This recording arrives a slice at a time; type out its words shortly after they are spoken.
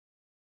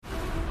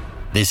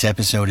This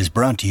episode is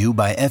brought to you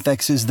by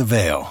FX's The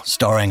Veil,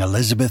 starring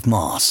Elizabeth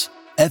Moss.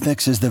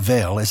 FX's The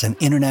Veil is an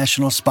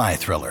international spy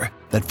thriller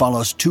that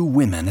follows two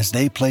women as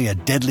they play a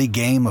deadly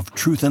game of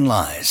truth and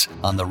lies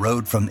on the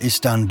road from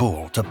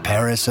Istanbul to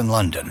Paris and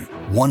London.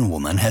 One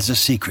woman has a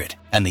secret,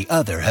 and the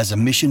other has a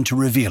mission to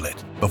reveal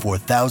it before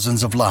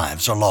thousands of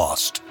lives are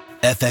lost.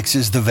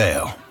 FX's The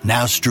Veil,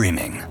 now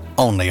streaming,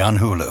 only on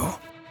Hulu.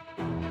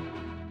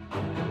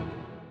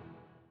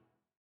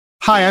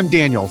 Hi, I'm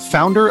Daniel,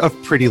 founder of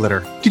Pretty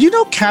Litter. Did you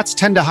know cats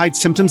tend to hide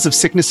symptoms of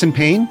sickness and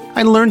pain?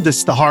 I learned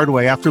this the hard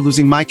way after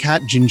losing my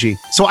cat, Gingy.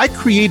 So I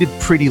created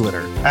Pretty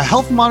Litter, a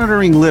health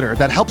monitoring litter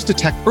that helps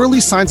detect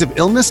early signs of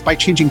illness by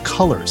changing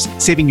colors,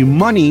 saving you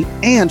money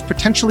and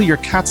potentially your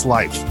cat's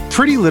life.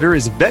 Pretty Litter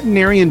is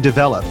veterinarian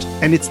developed,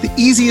 and it's the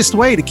easiest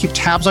way to keep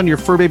tabs on your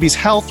fur baby's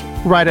health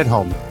right at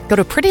home. Go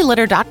to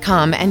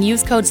prettylitter.com and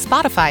use code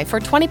SPOTIFY for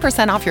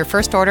 20% off your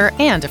first order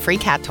and a free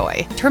cat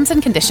toy. Terms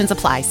and conditions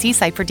apply. See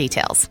site for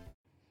details.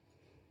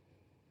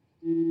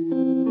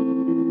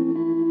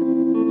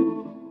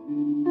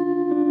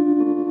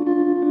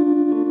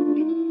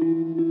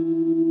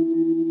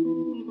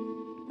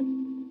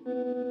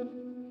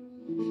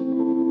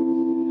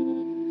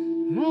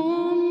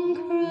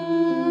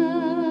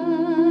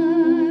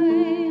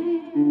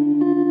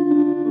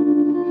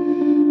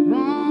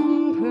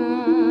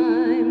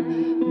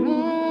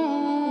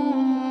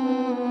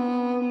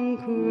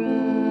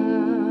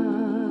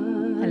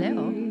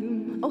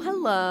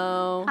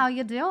 How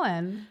you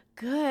doing?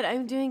 Good.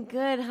 I'm doing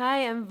good.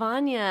 Hi, I'm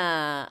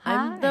Vanya. Hi.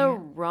 I'm the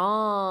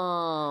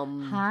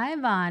Rom. Hi,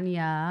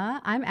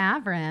 Vanya. I'm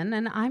Avrin,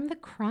 and I'm the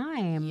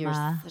crime.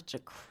 You're such a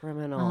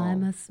criminal.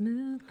 I'm a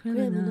smooth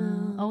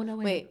criminal. Oh, no,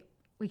 wait.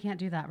 We can't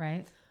do that,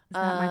 right? Is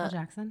that Michael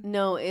Jackson?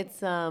 No,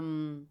 it's,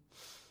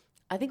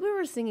 I think we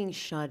were singing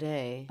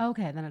Sade.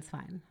 Okay, then it's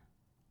fine.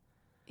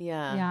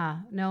 Yeah. Yeah.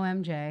 No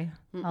MJ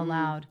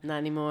allowed. Not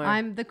anymore.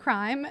 I'm the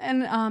crime,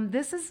 and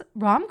this is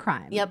Rom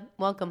Crime. Yep.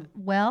 Welcome.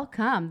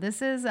 Welcome.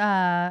 This is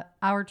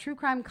our true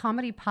crime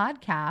comedy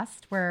podcast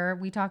where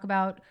we talk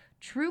about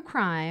true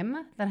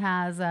crime that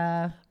has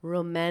a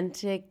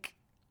romantic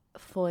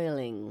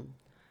foiling.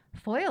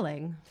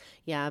 Foiling?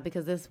 Yeah,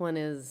 because this one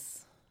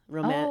is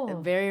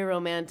very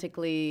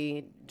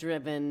romantically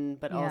driven,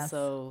 but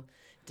also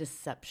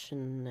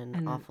deception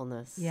and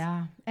awfulness.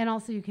 Yeah. And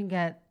also you can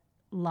get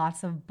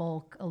lots of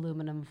bulk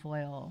aluminum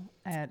foil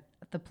at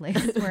the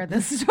place where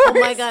this story Oh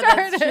my God,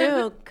 started. That's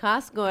true.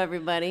 Costco,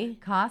 everybody.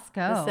 Costco.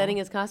 The setting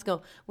is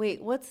Costco.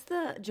 Wait, what's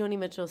the Joni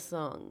Mitchell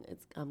song?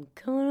 It's I'm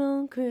coming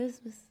on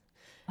Christmas.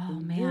 Oh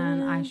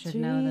man, I should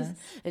know this.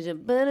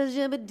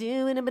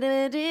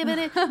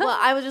 Well,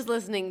 I was just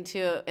listening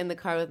to in the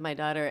car with my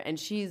daughter, and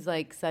she's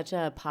like such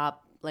a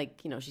pop,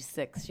 like, she's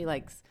 6. She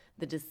likes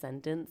the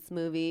Descendants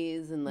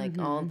movies and like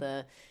all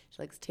the, she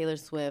likes Taylor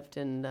Swift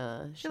and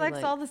she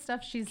likes all the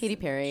stuff Katy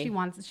Perry.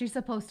 She's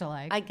supposed to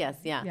like. I guess,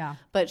 yeah. Yeah.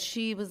 But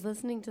she was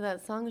listening to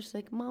that song and she's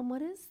like, Mom,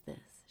 what is this?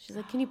 She's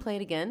like, can you play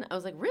it again? I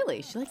was like,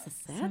 really? She likes a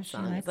sad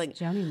song. She likes it's like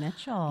Joni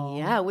Mitchell.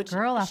 Yeah, which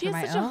girl after she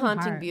my has such a own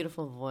haunting, heart.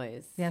 beautiful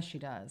voice. Yes, she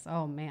does.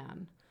 Oh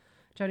man,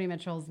 Joni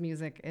Mitchell's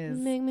music is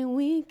make me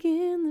weak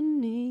in the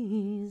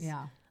knees.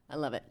 Yeah. I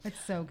love it. It's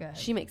so good.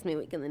 She makes me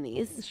weak in the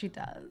knees. She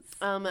does.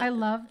 I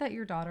love that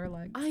your daughter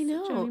likes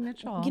Joni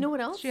Mitchell. You know what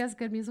else? She has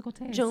good musical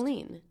taste.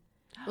 Jolene.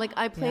 Like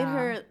I played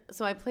her.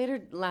 So I played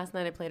her last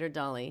night. I played her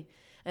Dolly.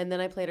 And then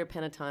I played her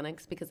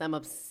Pentatonics because I'm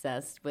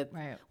obsessed with,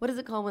 what is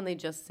it called when they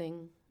just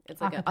sing? It's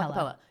like a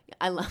acapella.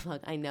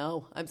 I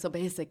know. I'm so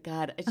basic.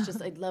 God, it's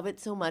just, I love it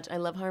so much. I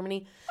love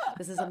harmony.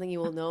 This is something you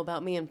will know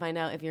about me and find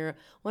out if you're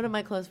one of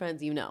my close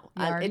friends,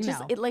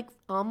 it like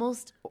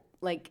almost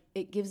like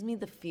it gives me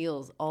the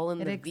feels all in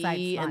the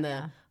V and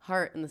the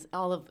heart and this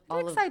all of.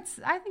 I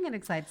think it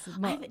excites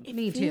me too.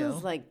 It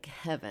feels like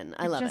heaven.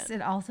 I love it.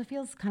 It also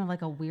feels kind of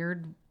like a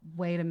weird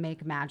way to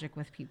make magic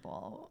with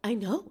people. I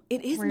know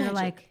it is where magic.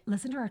 You're like,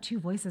 listen to our two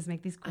voices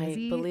make these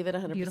crazy, I believe it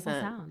 100%. Beautiful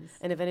sounds.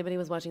 And if anybody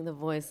was watching The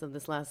Voice of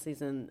this last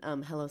season,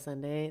 Hello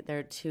Sunday, there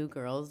are 2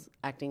 girls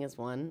acting as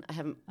one. I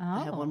have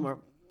one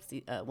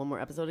more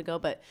episode to go,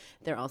 but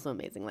they're also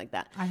amazing like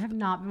that. I have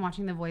not been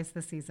watching The Voice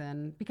this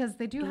season because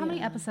they do how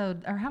many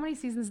episodes or how many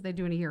seasons do they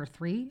do in a year?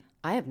 3?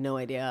 I have no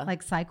idea.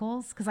 Like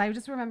cycles? Because I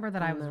just remember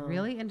that I was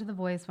really into The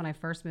Voice when I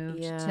first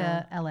moved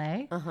to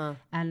LA.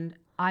 And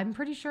I'm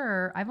pretty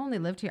sure I've only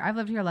lived here. I've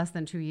lived here less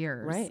than 2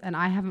 years. Right. And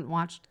I haven't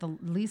watched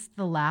at least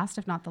the last,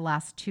 if not the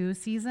last 2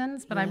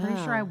 seasons, but I'm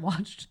pretty sure I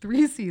watched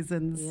 3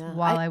 seasons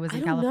while I was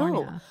in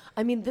California. Know.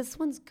 I mean, this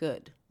one's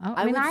good. Oh,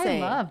 I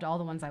loved all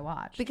the ones I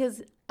watched.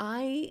 Because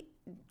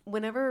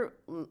whenever,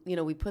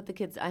 we put the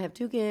kids, I have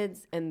 2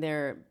 kids and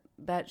they're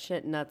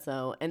batshit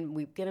nutso, and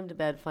we get them to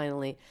bed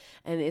finally,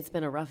 and it's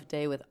been a rough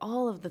day with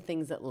all of the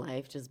things that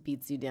life just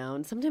beats you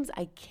down. Sometimes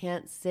I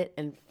can't sit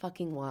and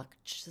fucking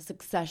watch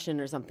Succession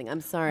or something. I'm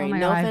sorry.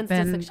 No offense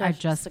to Succession. I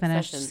just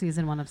finished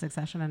season 1 of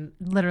Succession, and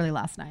literally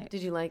last night.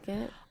 Did you like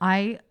it?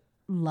 I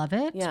love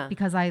it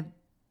because I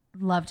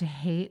love to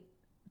hate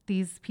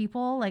these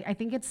people, like, I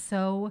think it's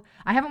so.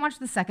 I haven't watched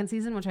the second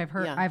season, which I've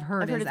heard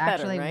is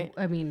actually, better, right?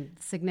 I mean,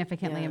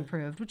 significantly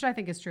improved, which I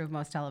think is true of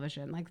most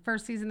television. Like,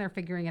 first season, they're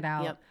figuring it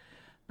out. Yep.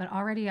 But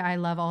already I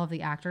love all of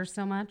the actors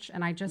so much.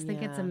 And I just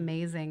think it's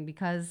amazing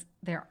because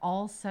they're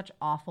all such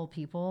awful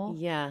people.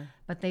 Yeah.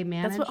 But they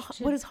manage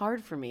what is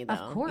hard for me, though.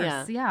 Of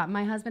course. Yeah.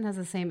 My husband has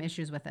the same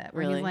issues with it.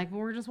 Where he's like,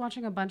 we're just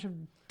watching a bunch of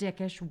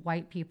dickish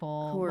white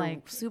people. Who are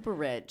like super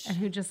rich. And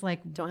who just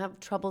like. Don't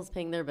have troubles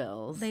paying their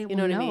bills. You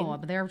know what I mean?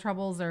 But their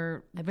troubles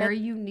are very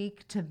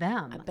unique to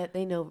them. I bet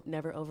they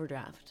never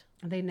overdraft.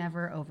 They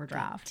never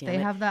overdraft. They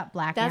have that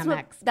black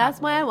Amex. That's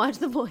why I watch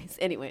The Voice.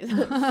 Anyways.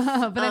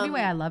 But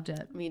anyway, I loved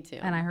it. Me too.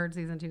 And I heard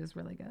season 2 is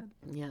really good.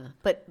 Yeah.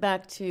 But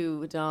back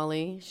to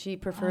Dolly. She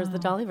prefers the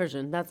Dolly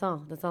version. That's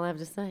all. That's all I have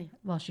to say.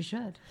 Well, she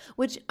should.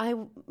 Which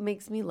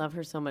makes me love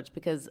her so much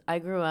because I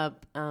grew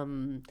up,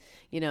 my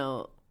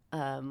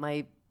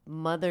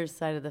mother's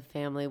side of the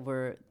family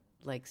were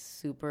like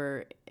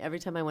super. Every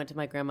time I went to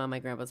my grandma and my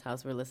grandpa's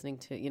house, we're listening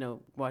to,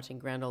 watching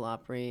Grand Ole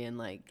Opry and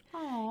like,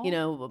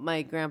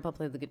 my grandpa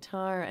played the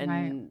guitar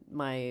and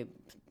my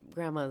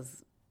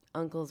grandma's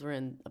uncles were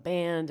in a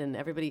band and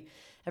everybody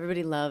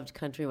loved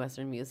country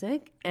western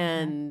music.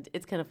 And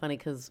it's kind of funny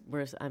because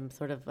I'm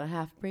sort of a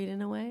half breed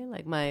in a way.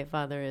 Like my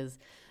father is,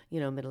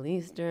 Middle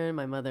Eastern.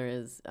 My mother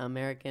is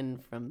American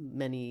from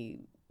many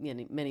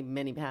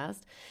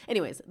past.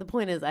 Anyways, the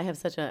point is I have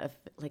such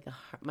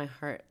my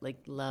heart like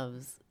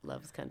loves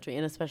country,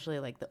 and especially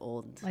like the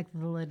old, like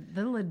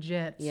the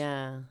legit,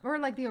 or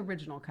like the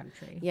original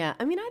country. Yeah,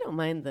 I mean I don't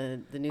mind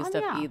the new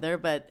stuff either,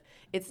 but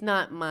it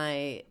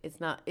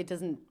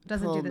doesn't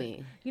pull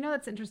me.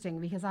 That's interesting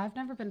because I've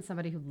never been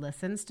somebody who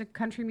listens to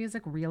country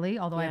music really,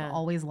 although I've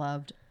always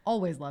loved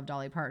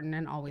Dolly Parton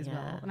and always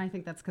will, and I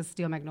think that's because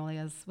Steel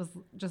Magnolias was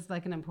just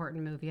like an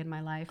important movie in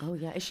my life. Oh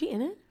yeah, is she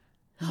in it?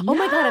 Yes. Oh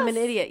my God, I'm an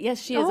idiot.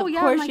 Yes, she is. Oh, of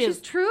course she is.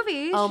 She's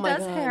Truvy. She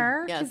does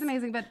hair. Yes. She's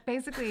amazing. But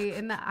basically,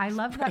 I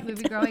loved that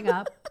movie growing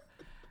up.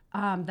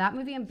 That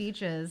movie and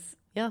Beaches,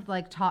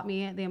 like taught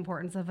me the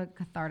importance of a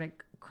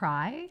cathartic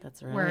cry.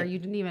 That's right. Where you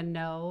didn't even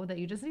know that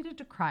you just needed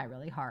to cry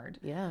really hard.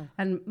 Yeah.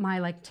 And my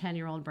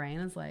 10-year-old brain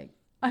is like,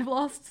 I've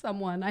lost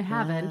someone. I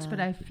haven't,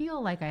 but I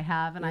feel like I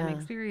have, and I'm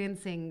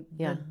experiencing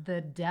the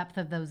depth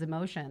of those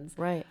emotions.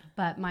 Right.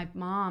 But my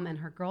mom and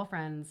her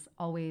girlfriends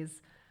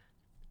always.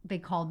 They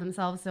called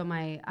themselves. So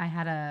I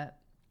had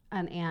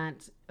an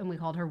aunt, and we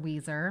called her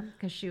Weezer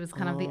because she was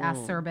kind of the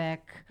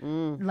acerbic,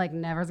 like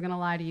never's gonna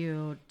lie to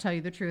you, tell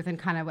you the truth, and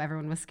kind of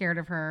everyone was scared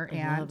of her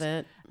aunt. Love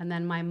it. And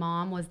then my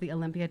mom was the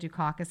Olympia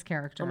Dukakis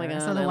character. Oh my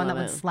God, so the one that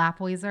would slap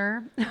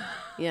Weezer.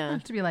 Yeah.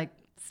 To be like,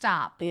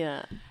 stop.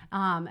 Yeah.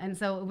 And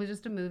so it was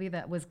just a movie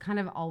that was kind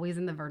of always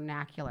in the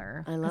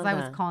vernacular. I love that. Because I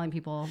was calling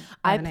people.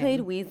 I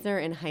played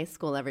Weezer in high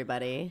school.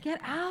 Everybody.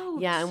 Get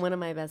out. Yeah, and one of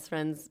my best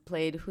friends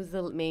played. Who's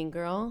the main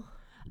girl?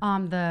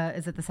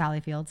 Is it the Sally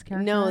Fields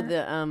character? No,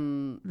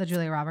 the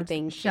Julia Roberts.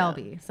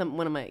 Shelby.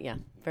 One of my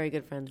very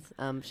good friends.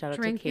 Shout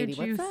out to Katie. Drink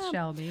your juice,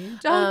 Shelby.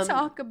 Don't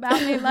talk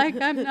about me like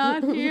I'm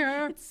not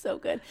here. It's so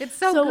good. It's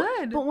so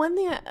good. But one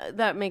thing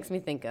that makes me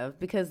think of,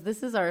 because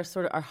this is our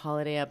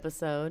holiday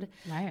episode.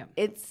 Right.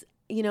 It's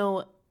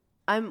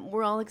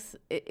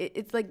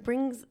it's like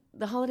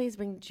the holidays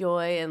bring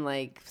joy and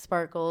like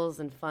sparkles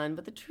and fun,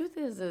 but the truth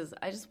is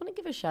I just want to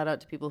give a shout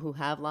out to people who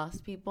have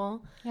lost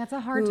people. Yeah, it's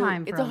a hard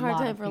time for a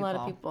lot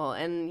of people,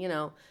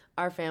 and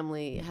our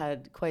family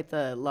had quite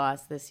the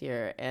loss this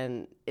year,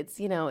 and it's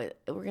we're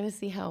gonna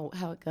see how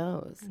it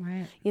goes.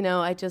 Right.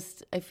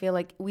 I feel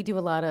like we do a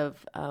lot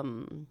of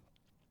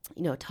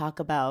talk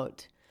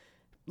about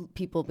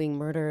people being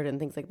murdered and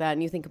things like that,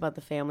 and you think about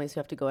the families who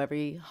have to go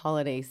every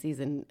holiday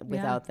season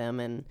without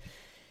them, and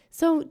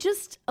so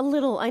just a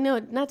little, I know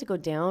not to go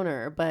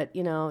downer, but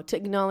to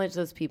acknowledge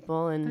those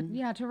people and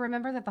to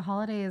remember that the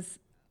holidays,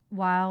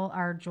 while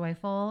are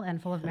joyful and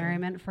full of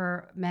merriment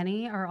for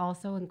many, are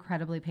also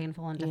incredibly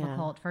painful and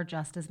difficult for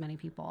just as many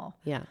people.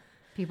 Yeah.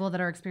 People that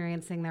are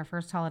experiencing their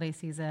first holiday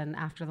season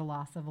after the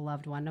loss of a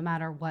loved one, no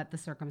matter what the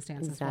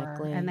circumstances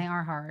were, and they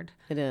are hard.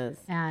 It is.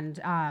 And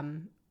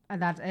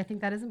I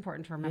think that is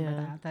important to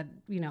remember that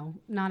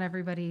not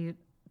everybody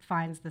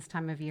finds this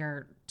time of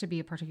year to be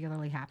a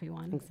particularly happy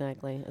one.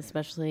 Exactly,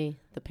 especially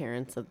the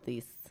parents of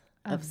these.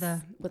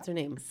 What's her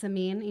name?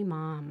 Samin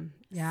Imam.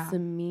 Yeah.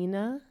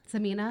 Samina.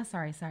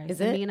 Sorry. Is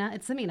Samina.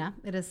 It's Samina.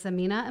 It is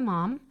Samina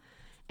Imam.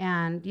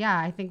 And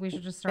I think we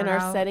should just start. And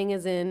our setting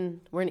is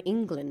we're in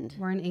England.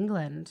 We're in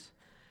England,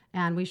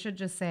 and we should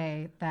just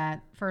say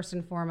that first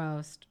and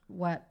foremost,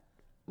 what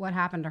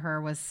happened to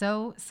her was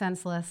so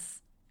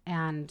senseless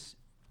and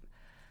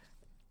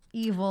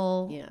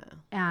evil,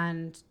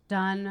 and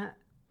done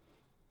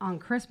on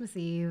Christmas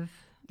Eve.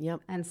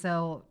 Yep. And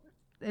so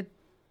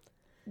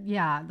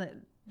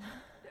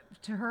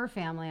to her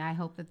family, I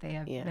hope that they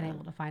have been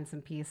able to find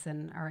some peace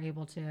and are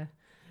able to.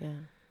 Yeah.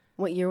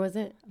 What year was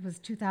it? It was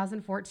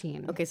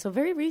 2014. Okay, so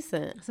very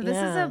recent. So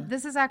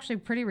this is actually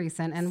pretty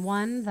recent, and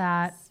one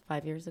that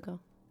 5 years ago.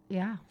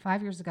 Yeah,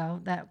 5 years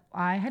ago that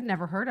I had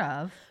never heard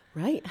of.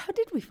 Right. How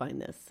did we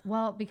find this?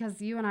 Well,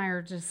 because you and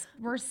I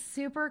we're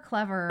super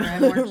clever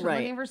and we're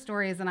looking for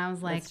stories. And I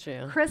was like,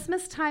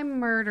 Christmas time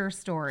murder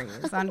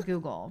stories on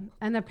Google.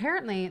 And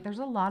apparently there's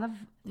a lot of,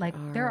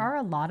 there are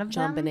a lot of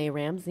them.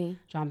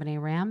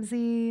 JonBenet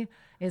Ramsey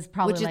is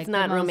probably which is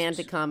not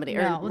romantic comedy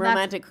or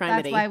romantic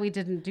crime. That's why we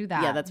didn't do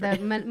that. Yeah, that's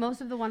right. Most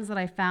of the ones that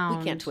I found.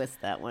 We can't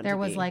twist that one. There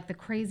was like the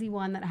crazy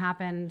one that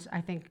happened, I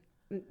think,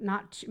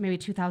 maybe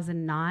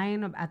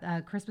 2009 at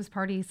a Christmas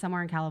party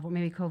somewhere in California,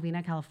 maybe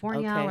Covina,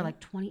 California, where like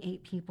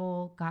 28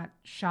 people got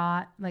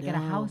shot at a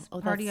house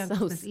party on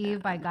Christmas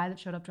Eve by a guy that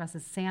showed up dressed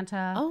as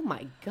Santa. Oh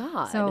my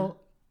God. So,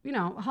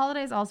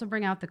 holidays also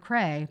bring out the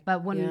cray,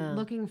 but when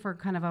looking for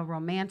kind of a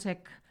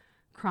romantic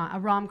a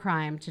rom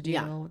crime to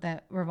do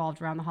that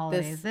revolved around the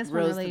holidays, this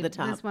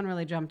one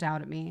really jumped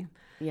out at me.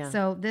 Yeah.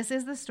 So this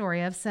is the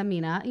story of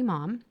Samina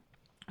Imam,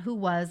 who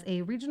was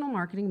a regional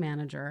marketing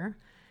manager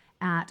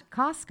at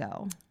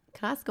Costco.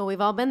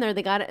 We've all been there.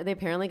 They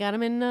apparently got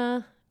him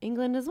in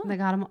England as well. They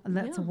got him.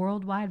 That's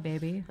worldwide,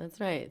 baby. That's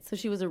right. So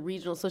she was a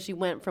regional. So she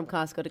went from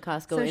Costco to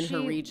Costco in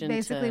her region.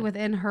 Basically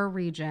within her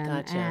region.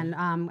 Gotcha. And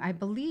I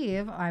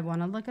believe, I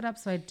want to look it up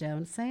so I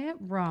don't say it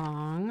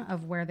wrong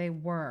of where they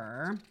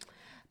were.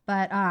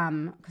 But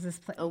because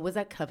this was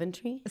that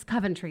Coventry? It's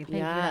Coventry. Thank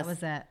you. That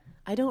was it.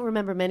 I don't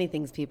remember many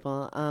things,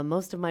 people.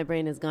 Most of my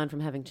brain is gone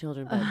from having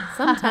children, but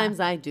sometimes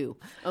I do.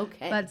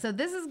 Okay. But so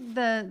this is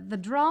the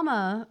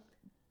drama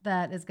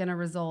that is going to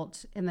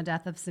result in the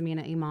death of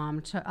Samina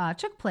Imam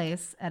took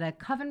place at a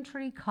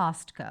Coventry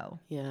Costco.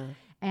 Yeah.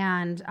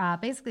 And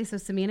basically, so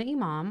Samina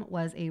Imam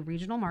was a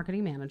regional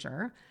marketing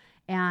manager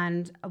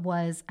and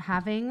was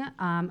having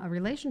a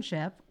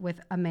relationship with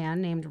a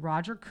man named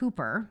Roger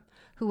Cooper,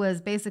 who was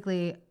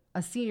basically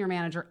a senior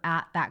manager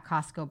at that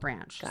Costco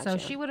branch. Gotcha. So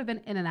she would have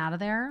been in and out of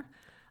there.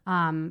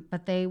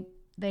 But they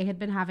had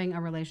been having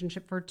a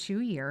relationship for 2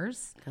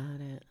 years. Got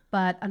it.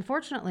 But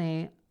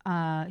unfortunately,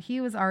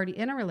 he was already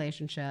in a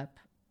relationship.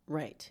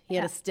 Right. He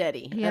had a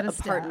steady. He had a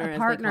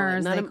partner,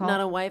 as they call it. Not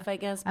a wife, I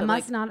guess. But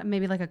not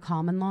maybe like a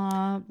common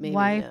law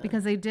wife,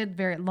 because they did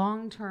very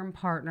long-term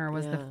partner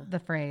was the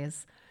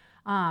phrase.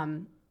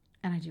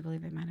 And I do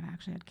believe they might have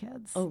actually had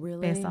kids. Oh,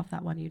 really? Based off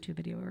that one YouTube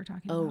video we were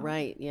talking about. Oh,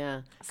 right,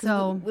 yeah.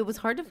 So it was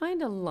hard to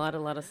find a lot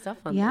of stuff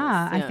on this.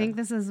 Yeah, I think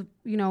this is,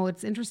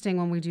 it's interesting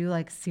when we do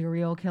like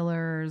serial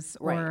killers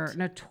or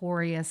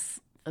notorious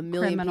a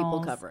million criminals,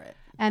 people cover it.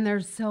 And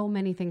there's so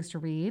many things to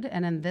read.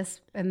 And in this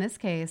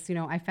case,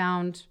 I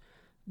found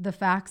the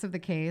facts of the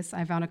case.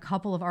 I found a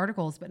couple of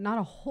articles, but not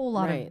a whole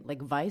lot of.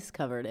 Like Vice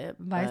covered it.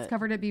 Vice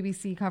covered it.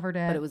 BBC covered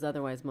it. But it was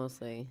otherwise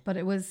mostly. But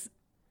it was,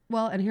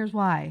 and here's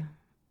why.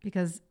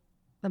 Because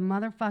the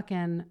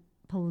motherfucking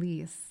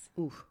police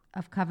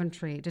of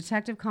Coventry,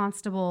 Inspector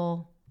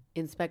Constable.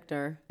 Wait, it's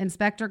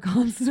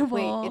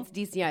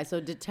DCI.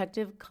 So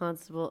Detective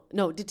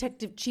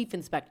Chief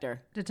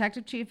Inspector.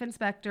 Detective Chief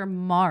Inspector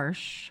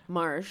Marsh.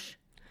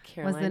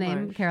 Caroline was the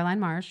name. Marsh. Caroline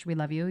Marsh. We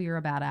love you. You're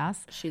a badass.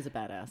 She's a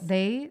badass.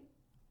 They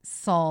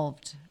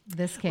solved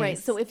this case. Right.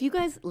 So if you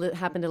guys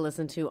happen to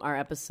listen to our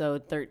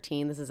episode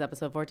 13, this is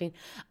episode 14,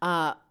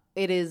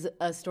 it is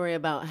a story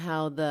about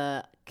how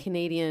the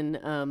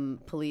Canadian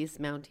police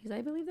Mounties,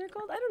 I believe they're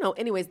called. I don't know.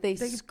 Anyways, they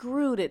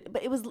screwed it,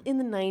 but it was in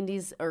the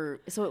 90s,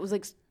 so it was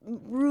like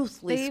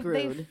ruthlessly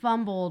screwed. They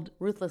fumbled.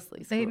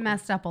 Ruthlessly screwed. They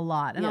messed up a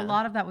lot. And a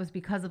lot of that was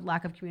because of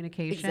lack of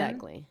communication.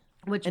 Exactly.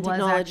 Which was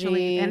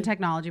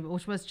technology, but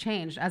which was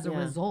changed as a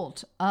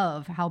result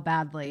of how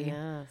badly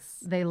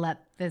they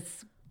let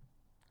this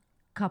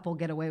couple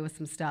get away with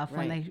some stuff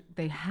when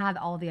they had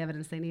all the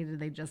evidence they needed.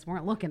 They just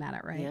weren't looking at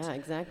it right. Yeah,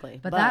 exactly.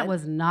 But that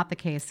was not the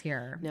case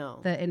here. No.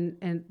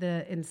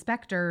 The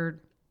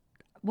inspector,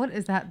 what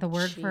is that the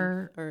word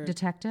for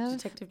detective?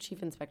 Detective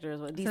Chief Inspector is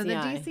what DCI. So the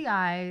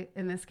DCI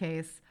in this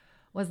case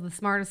was the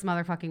smartest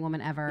motherfucking woman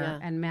ever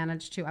and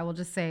managed to, I will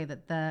just say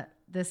that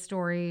this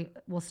story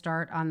will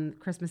start on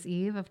Christmas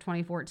Eve of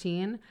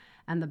 2014,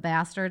 and the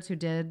bastards who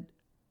did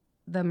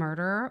the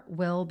murder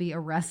will be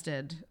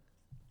arrested.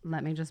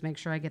 Let me just make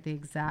sure I get the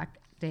exact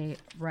date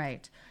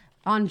right.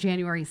 On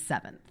January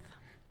 7th.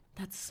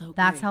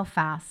 That's how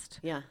fast.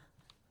 Yeah.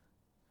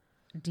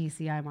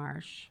 DCI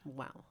Marsh.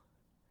 Wow.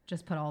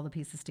 Just put all the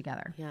pieces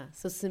together. Yeah.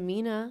 So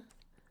Samina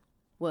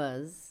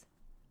was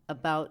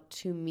about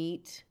to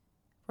meet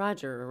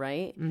Roger,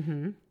 right?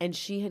 Mm-hmm. And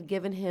she had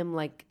given him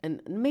like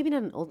maybe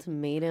not an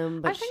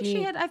ultimatum, but I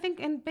think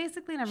and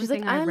basically in everything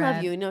she's like, I read,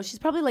 love you. She's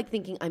probably like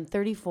thinking, I'm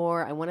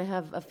 34. I want to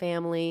have a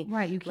family.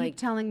 Right. You keep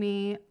telling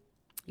me,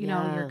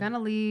 you're going to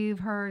leave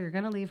her. You're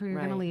going to leave her. You're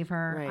going to leave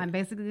her. Right. I'm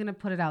basically going to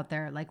put it out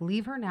there. Like,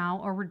 leave her now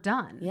or we're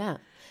done. Yeah.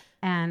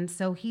 And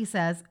so he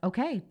says,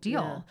 okay,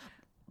 deal. Yeah.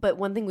 But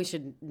one thing we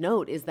should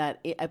note is that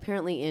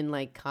apparently in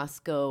like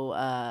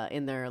Costco,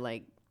 in their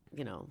like,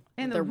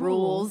 in the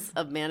rules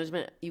of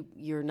management,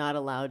 you're not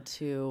allowed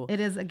to. It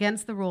is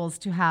against the rules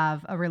to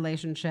have a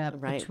relationship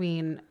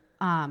between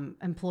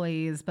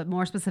employees, but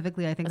more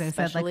specifically, I think they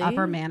said like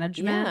upper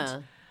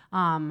management.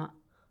 Yeah.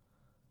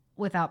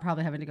 without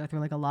probably having to go through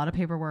like a lot of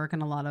paperwork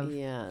and a lot of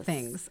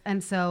things.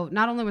 And so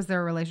not only was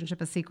their relationship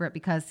a secret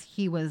because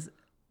he was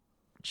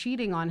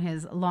cheating on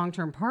his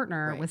long-term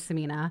partner with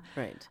Samina,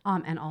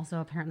 and also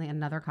apparently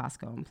another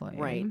Costco employee.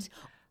 Right.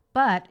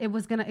 But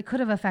it could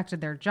have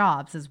affected their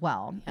jobs as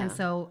well. Yeah. And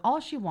so all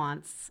she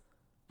wants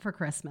for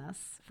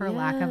Christmas, for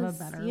lack of a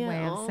better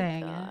way of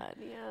saying it,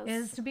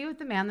 is to be with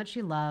the man that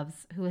she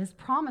loves, who has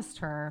promised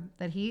her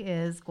that he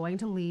is going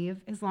to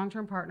leave his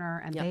long-term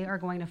partner and they are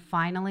going to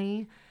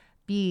finally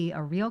be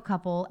a real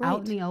couple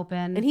out in the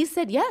open. And he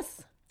said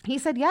yes. He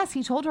said yes.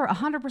 He told her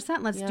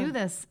 100%, let's do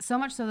this. So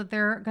much so that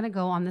they're going to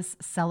go on this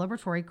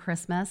celebratory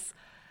Christmas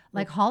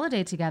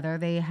holiday together.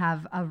 They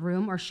have a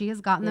room, or she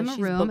has gotten them a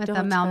room at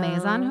the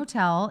Malmaison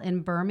Hotel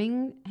in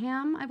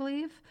Birmingham, I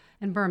believe.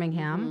 In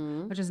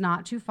Birmingham, which is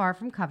not too far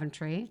from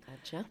Coventry.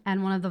 Gotcha.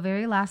 And one of the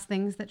very last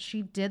things that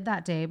she did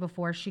that day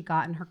before she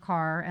got in her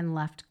car and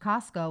left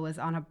Costco was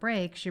on a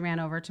break, she ran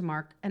over to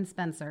Mark and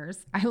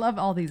Spencer's. I love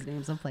all these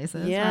names of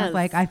places. Yes.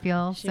 I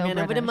feel she so ran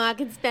British. over to Mark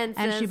and Spencer's.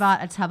 And she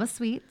bought a tub of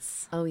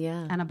sweets. Oh,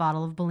 yeah. And a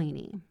bottle of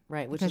Bellini.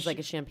 Right, which is like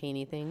a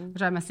champagne-y thing.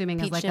 Which I'm assuming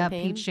is like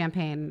champagne. A peach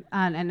champagne.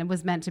 And it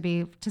was meant to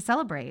be to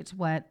celebrate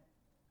what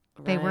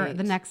they were,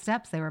 the next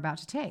steps they were about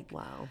to take.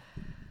 Wow.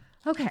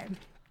 Okay.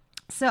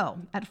 So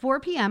at 4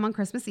 p.m. on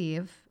Christmas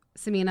Eve,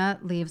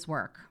 Samina leaves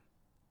work.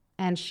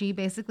 And she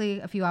basically,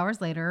 a few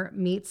hours later,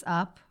 meets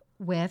up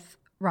with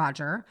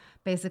Roger.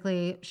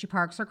 Basically, she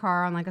parks her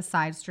car on like a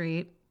side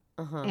street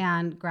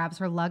and grabs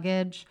her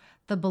luggage,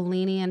 the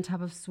Bellini and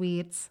tub of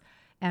sweets,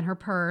 and her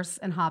purse,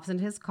 and hops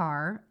into his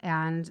car.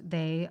 And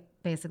they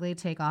basically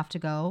take off to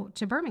go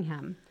to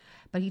Birmingham.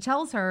 But he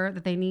tells her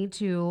that they need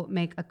to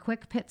make a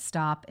quick pit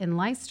stop in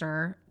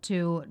Leicester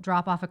to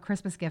drop off a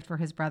Christmas gift for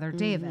his brother,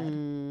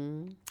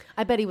 David.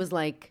 I bet he was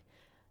like,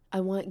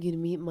 I want you to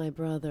meet my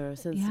brother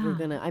since we're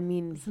going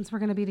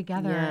to be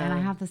together and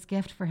I have this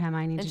gift for him.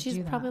 I need to do that. And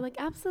she's probably like,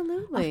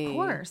 absolutely. Of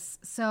course.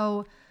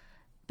 So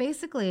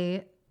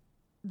basically,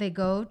 they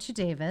go to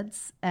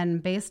David's,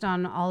 and based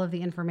on all of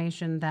the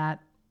information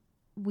that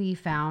we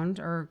found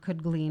or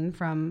could glean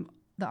from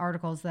the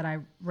articles that I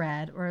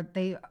read, or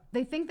they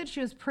think that she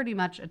was pretty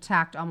much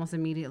attacked almost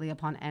immediately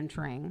upon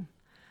entering.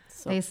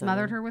 They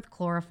smothered her with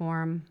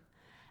chloroform,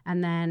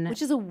 and then...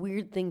 Which is a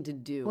weird thing to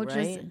do, which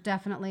is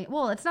definitely...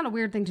 Well, it's not a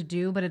weird thing to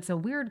do, but it's a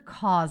weird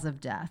cause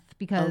of death,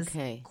 because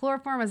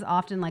chloroform is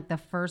often like the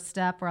first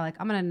step where like,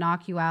 I'm going to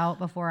knock you out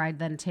before I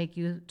then take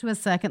you to a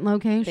second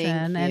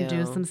location and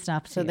do some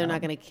stuff to you. So they're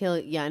not going to kill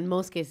you. Yeah, in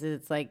most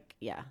cases, it's like,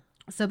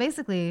 So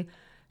basically...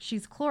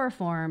 She's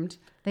chloroformed.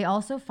 They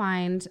also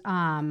find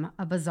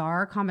a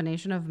bizarre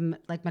combination of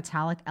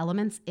metallic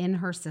elements in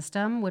her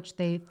system, which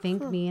they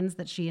think means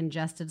that she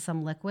ingested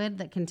some liquid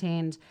that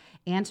contained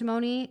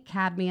antimony,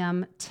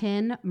 cadmium,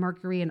 tin,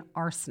 mercury, and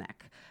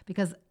arsenic.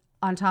 Because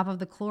on top of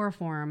the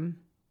chloroform,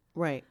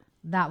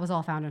 that was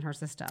all found in her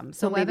system.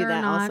 So maybe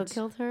that also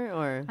killed her,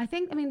 or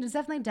it's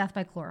definitely death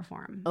by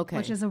chloroform. Okay,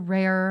 which is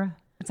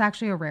it's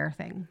actually a rare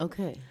thing.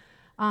 Okay,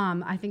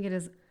 I think it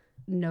is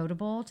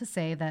notable to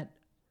say that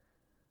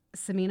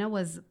Samina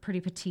was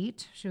pretty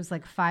petite. She was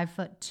like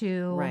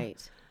 5'2".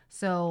 Right.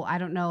 So I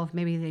don't know if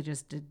maybe they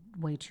just did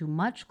way too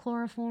much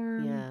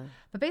chloroform. Yeah.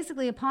 But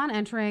basically, upon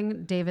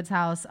entering David's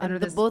house,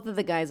 both of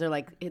the guys are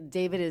like,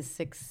 David is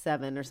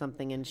 6'7" or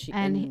something,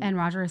 and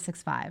Roger is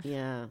 6'5".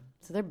 Yeah.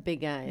 So they're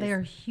big guys. They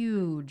are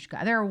huge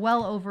guys. They're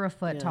well over a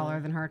foot taller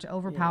than her. To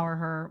overpower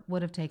her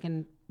would have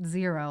taken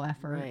zero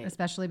effort,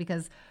 especially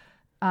because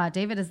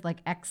David is like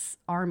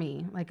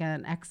ex-army, like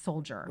an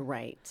ex-soldier.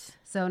 Right.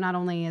 So not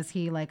only is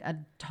he like a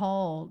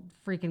tall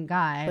freaking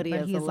guy, but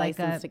he's like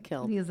to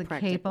kill. He is a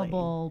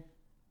capable,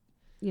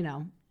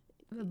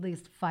 at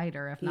least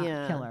fighter, if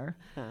not killer.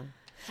 Yeah.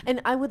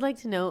 And I would like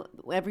to know,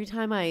 every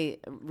time I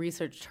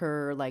researched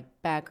her like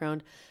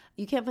background,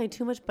 you can't find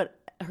too much, but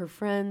her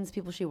friends,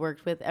 people she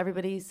worked with,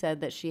 everybody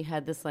said that she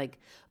had this like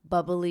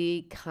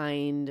bubbly,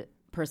 kind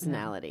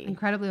personality.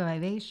 Incredibly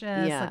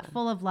vivacious, like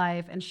full of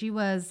life. And she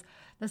was...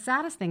 The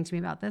saddest thing to me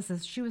about this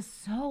is she was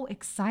so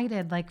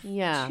excited. Like 2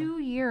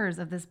 years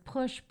of this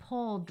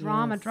push-pull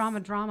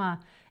drama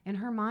in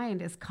her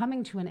mind is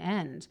coming to an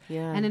end.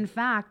 Yeah. And in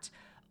fact,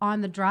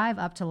 on the drive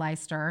up to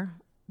Leicester,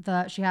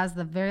 she has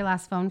the very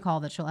last phone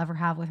call that she'll ever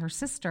have with her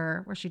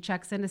sister, where she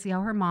checks in to see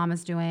how her mom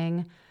is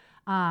doing,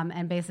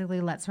 and basically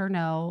lets her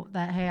know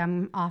that, hey,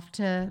 I'm off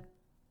to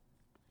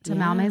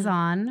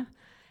Malmaison,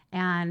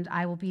 and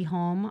I will be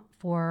home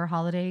for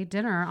holiday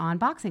dinner on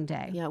Boxing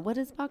Day. Yeah, what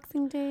is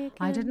Boxing Day again?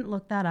 I didn't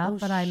look that up,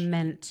 but I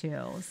meant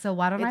to. So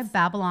why don't I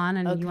babble on,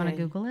 and you want to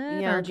Google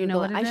it? Yeah, or do you know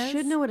what it is? I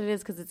should know what it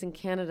is because it's in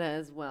Canada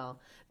as well,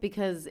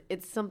 because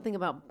it's something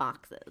about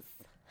boxes.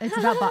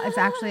 It's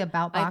actually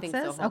about boxes?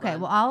 I think so. Okay,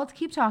 well, I'll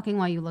keep talking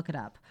while you look it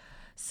up.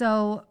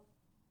 So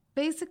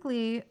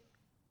basically,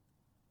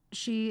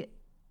 she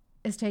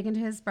is taken to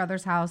his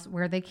brother's house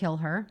where they kill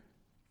her.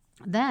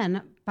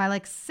 Then by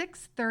like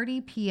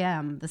 6:30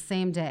 p.m. the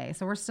same day,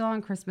 so we're still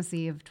on Christmas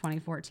Eve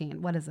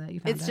 2014. What is it? You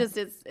found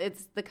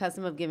it's the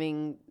custom of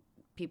giving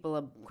people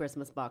a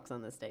Christmas box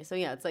on this day. So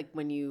yeah, it's like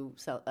when you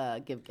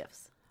give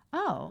gifts.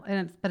 Oh,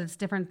 but it's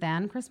different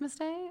than Christmas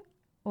Day?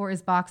 Or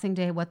is Boxing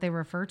Day what they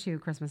refer to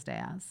Christmas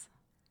Day as?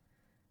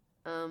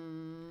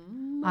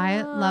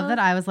 I love that.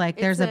 I was like,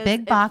 there's a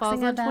big boxing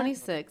event. It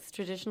falls on 26th.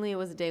 Traditionally, it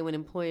was a day when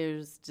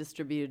employers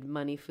distributed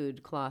money,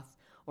 food, cloth,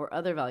 or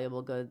other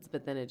valuable goods,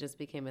 but then it just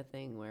became a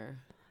thing where...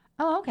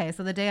 Oh, okay.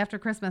 So the day after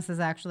Christmas is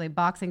actually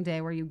Boxing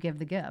Day where you give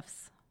the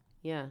gifts.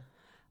 Yeah.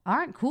 All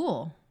right,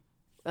 cool.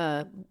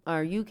 Our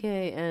UK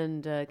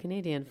and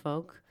Canadian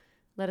folk,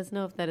 let us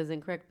know if that is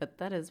incorrect, but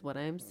that is what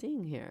I'm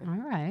seeing here.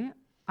 All right.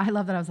 I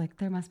love that. I was like,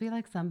 there must be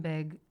like some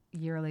big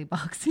yearly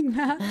boxing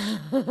match.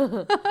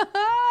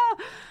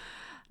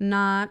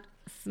 Not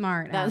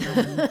smart.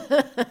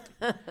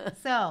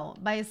 So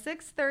by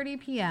 6:30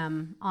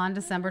 p.m. on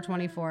December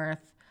 24th,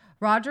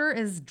 Roger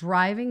is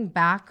driving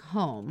back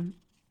home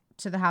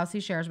to the house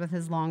he shares with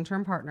his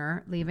long-term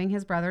partner, leaving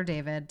his brother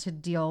David to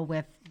deal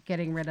with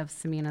getting rid of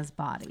Samina's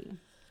body.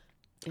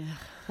 Ugh.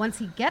 Once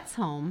he gets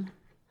home,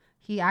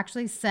 he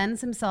actually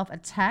sends himself a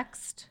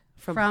text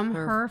from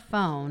her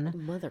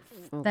phone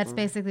that's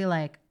basically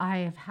like, I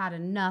have had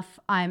enough.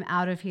 I'm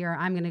out of here.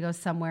 I'm going to go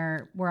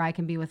somewhere where I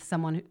can be with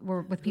someone,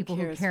 with people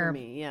who care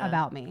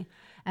about me.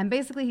 And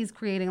basically he's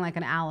creating like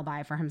an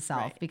alibi for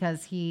himself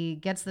because he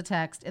gets the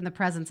text in the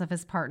presence of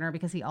his partner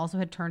because he also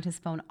had turned his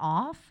phone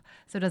off.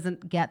 So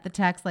doesn't get the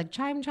text like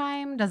chime,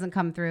 chime, doesn't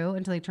come through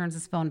until he turns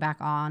his phone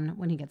back on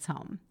when he gets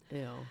home.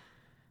 Ew.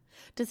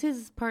 Does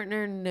his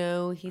partner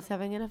know he's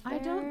having an affair? I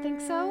don't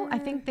think so. I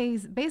think they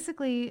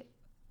basically...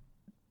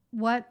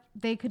 what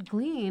they could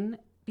glean,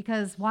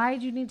 because why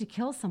do you need to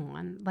kill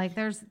someone? Like,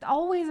 there's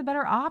always a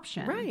better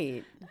option.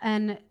 Right.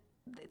 And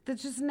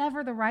that's just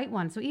never the right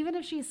one. So even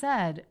if she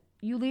said,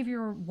 you leave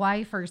your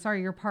wife or,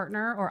 your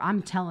partner, or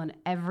I'm telling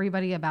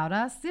everybody about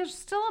us, there's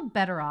still a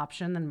better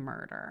option than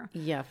murder.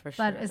 Yeah, for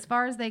sure. But as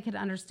far as they could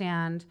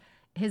understand,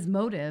 his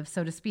motive,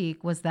 so to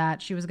speak, was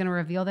that she was going to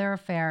reveal their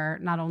affair,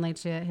 not only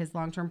to his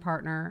long-term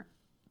partner,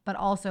 but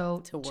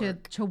also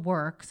to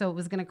work. So it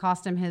was going to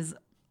cost him his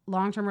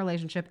long-term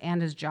relationship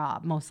and his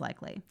job, most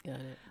likely. Got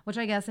it. Which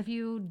I guess if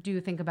you do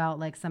think about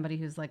like somebody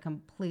who's like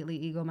completely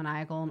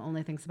egomaniacal and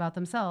only thinks about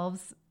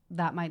themselves,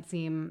 that might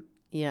seem...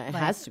 Yeah, it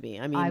has to be.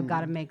 I mean... I've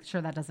got to make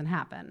sure that doesn't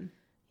happen.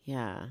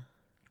 Yeah.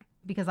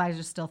 Because I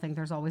just still think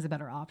there's always a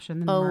better option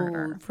than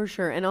murder. Oh, for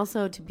sure. And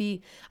also to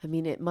be... I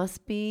mean, it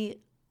must be...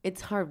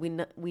 It's hard.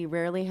 We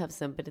rarely have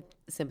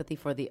sympathy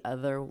for the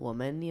other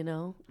woman, you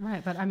know?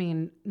 Right. But I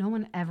mean, no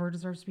one ever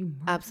deserves to be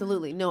murdered.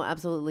 Absolutely. No,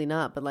 absolutely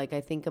not. But like,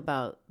 I think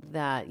about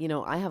that, you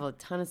know, I have a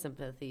ton of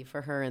sympathy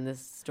for her in this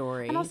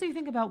story. And also you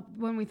think about,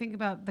 when we think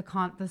about the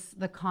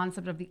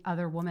concept of the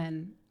other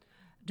woman,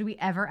 do we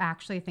ever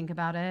actually think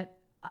about it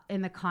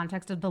in the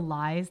context of the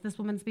lies this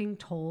woman's being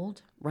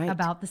told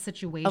about the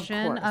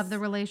situation of the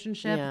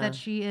relationship that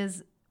she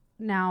is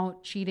now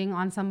cheating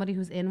on somebody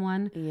who's in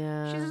one?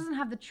 Yeah. She doesn't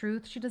have the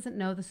truth. She doesn't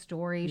know the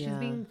story. Yeah. She's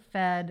being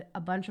fed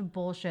a bunch of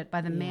bullshit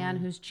by the man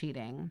who's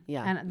cheating.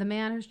 Yeah. And the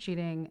man who's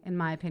cheating, in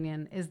my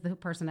opinion, is the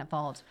person at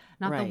fault,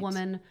 not the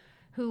woman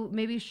who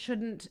maybe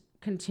shouldn't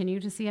continue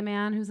to see a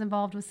man who's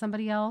involved with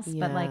somebody else.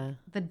 Yeah. But like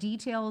the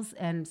details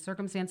and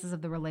circumstances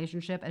of the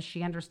relationship as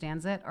she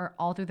understands it are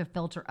all through the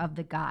filter of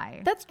the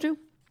guy. That's true.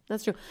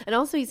 That's true. And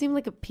also, he seemed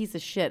like a piece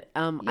of shit.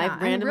 I've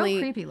randomly,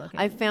 real creepy looking.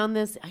 I found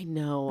this. I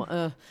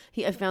know.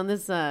 I found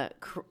this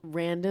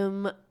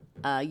random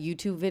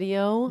YouTube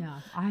video. Yeah,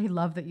 I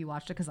love that you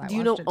watched it because I watched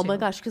it too. Oh my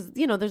gosh, because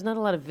there's not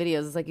a lot of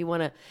videos. It's like you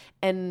want to,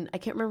 and I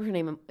can't remember her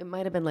name. It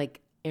might have been like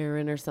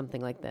Erin or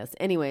something like this.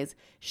 Anyways,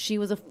 she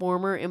was a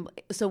former.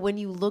 So when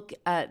you look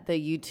at the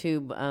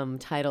YouTube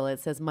title, it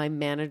says "My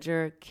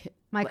manager."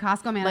 My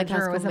Costco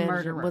manager was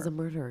a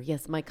murderer.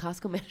 Yes, my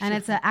Costco manager. And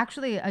it's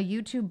actually a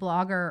YouTube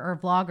blogger or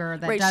vlogger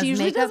that does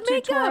makeup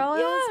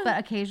tutorials, but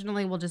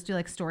occasionally will just do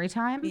like story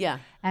time. Yeah.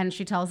 And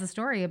she tells a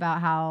story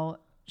about how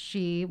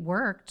she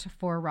worked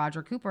for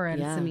Roger Cooper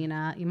and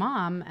Samina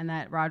Imam, and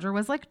that Roger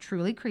was like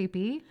truly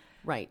creepy.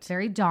 Right.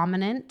 Very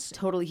dominant.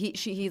 Totally.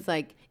 He's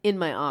like in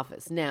my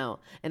office now.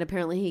 And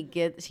apparently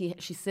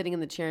she's sitting in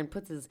the chair and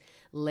puts his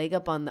leg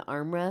up on the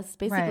armrest.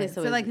 Basically,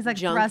 so like he's like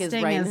junk is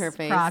right in her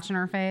face. Crotch in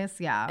her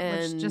face. Yeah.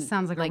 And which just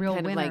sounds like a real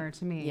winner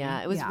to me.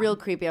 Yeah. It was real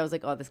creepy. I was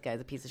like, oh, this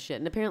guy's a piece of shit.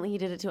 And apparently he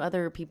did it to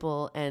other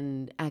people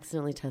and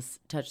accidentally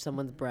touched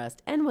someone's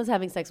breast and was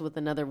having sex with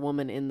another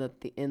woman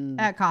at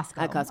Costco.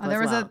 At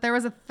Costco.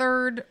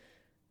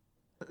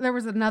 There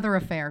was another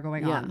affair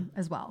going on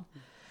as well.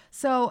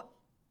 So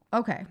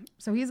okay,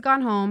 so he's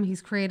gone home.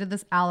 He's created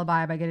this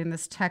alibi by getting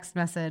this text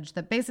message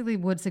that basically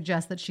would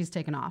suggest that she's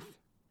taken off.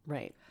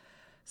 Right.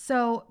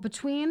 So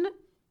between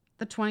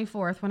the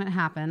 24th, when it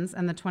happens,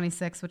 and the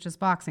 26th, which is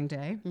Boxing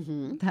Day,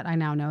 that I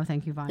now know,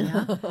 thank you,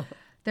 Vanya,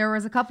 there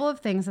was a couple of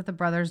things that the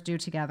brothers do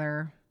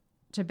together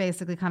to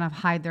basically kind of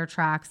hide their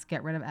tracks,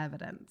 get rid of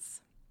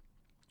evidence.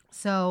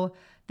 So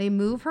they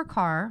move her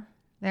car.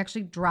 They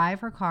actually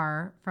drive her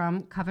car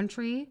from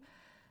Coventry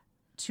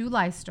to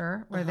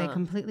Leicester, where they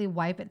completely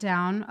wipe it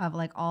down of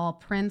like all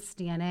prints,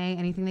 DNA,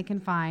 anything they can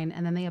find,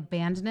 and then they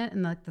abandon it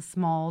in like the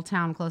small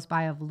town close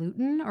by of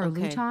Luton or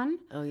Luton.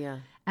 Oh yeah.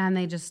 And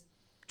they just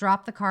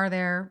dropped the car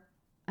there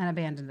and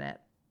abandoned it.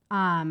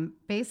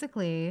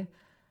 Basically,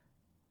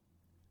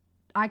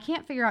 I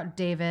can't figure out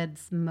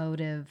David's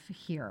motive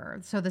here.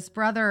 So this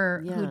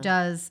brother who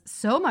does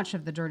so much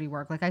of the dirty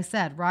work, like I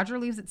said, Roger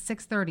leaves at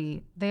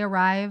 6:30. They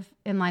arrive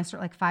in Leicester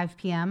at like 5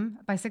 p.m.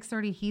 By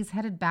 6:30, he's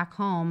headed back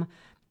home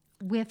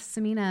with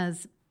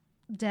Samina's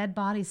dead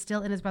body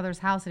still in his brother's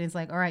house. And he's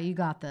like, all right, you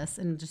got this.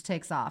 And just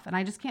takes off. And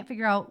I just can't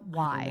figure out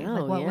why.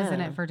 Like what was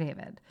in it for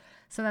David.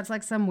 So that's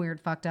like some weird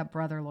fucked up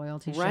brother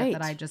loyalty shit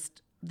that I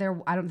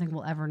don't think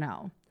we'll ever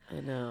know. I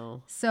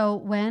know. So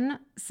when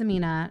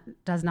Samina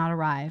does not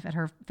arrive at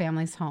her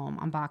family's home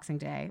on Boxing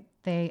Day,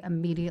 they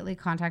immediately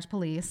contact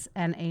police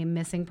and a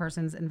missing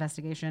persons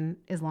investigation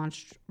is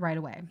launched right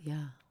away.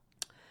 Yeah.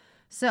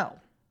 So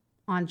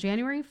on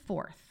January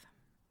 4th,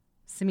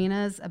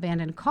 Samina's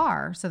abandoned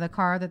car, so the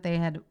car that they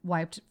had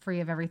wiped free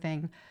of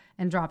everything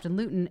and dropped in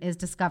Luton, is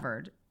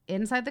discovered.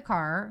 Inside the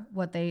car,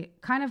 the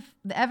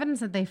evidence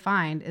that they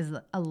find is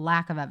a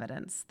lack of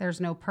evidence. There's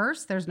no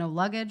purse, there's no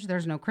luggage,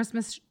 there's no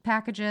Christmas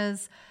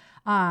packages,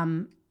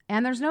 and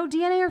there's no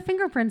DNA or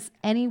fingerprints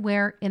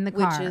anywhere in the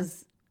car.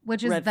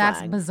 Which is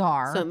that's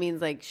bizarre. So it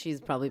means like she's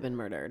probably been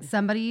murdered.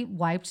 Somebody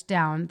wiped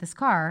down this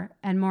car,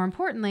 and more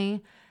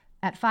importantly,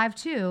 at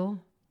 5-2,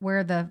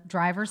 where the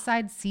driver's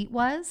side seat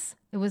was,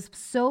 it was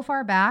so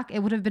far back, it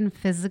would have been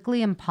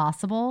physically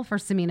impossible for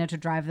Samina to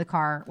drive the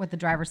car with the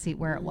driver's seat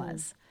where it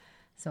was.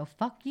 So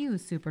fuck you,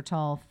 super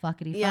tall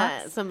fuckity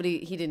fucks. Yeah,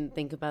 he didn't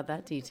think about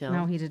that detail.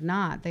 No, he did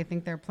not. They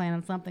think they're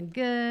planning something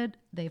good.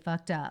 They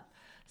fucked up.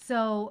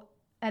 So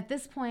at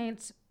this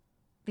point,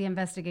 the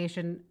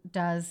investigation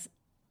does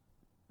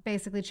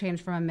basically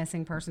change from a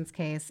missing persons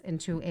case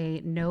into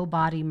a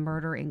no-body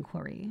murder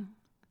inquiry.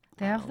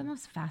 They have the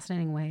most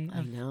fascinating way of...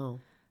 I know.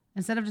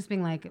 Instead of just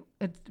being like,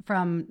 it's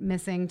from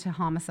missing to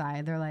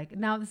homicide, they're like,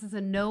 now this is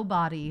a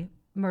no-body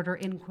murder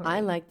inquiry. I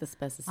like the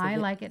specificity. I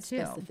like it too.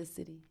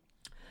 Specificity.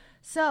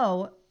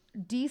 So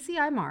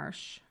DCI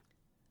Marsh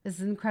is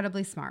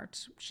incredibly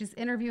smart. She's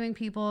interviewing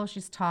people.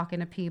 She's talking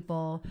to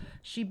people.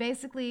 She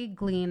basically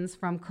gleans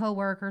from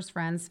coworkers,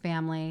 friends,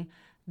 family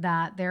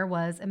that there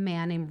was a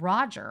man named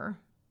Roger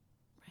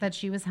that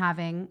she was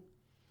having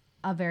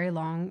a very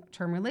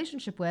long-term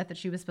relationship with, that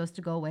she was supposed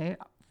to go away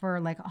for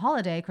like a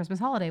holiday, Christmas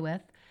holiday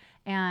with.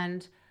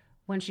 And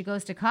when she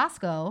goes to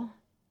Costco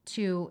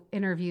to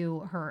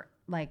interview her,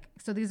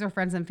 so these are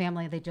friends and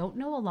family. They don't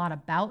know a lot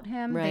about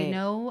him. Right. They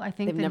know, I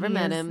think they've never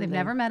met him. They've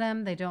never met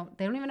him. They don't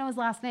even know his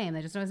last name.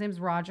 They just know his name's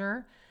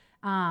Roger.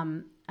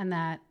 And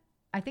that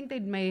I think they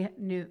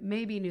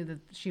maybe knew that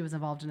she was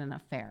involved in an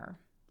affair,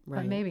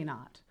 but maybe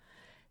not.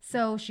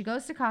 So she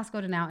goes to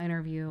Costco to now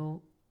interview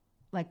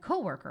like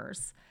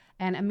coworkers.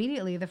 And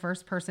immediately the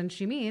first person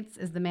she meets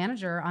is the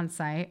manager on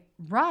site,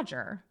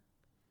 Roger.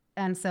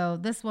 And so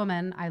this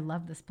woman, I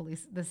love this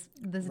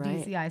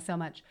DCI so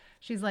much.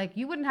 She's like,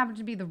 you wouldn't happen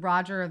to be the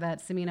Roger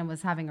that Samina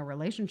was having a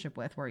relationship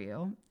with, were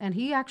you? And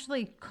he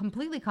actually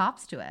completely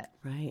cops to it.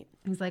 Right.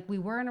 He's like, we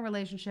were in a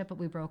relationship, but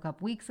we broke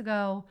up weeks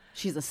ago.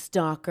 She's a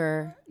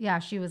stalker. Yeah,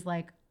 she was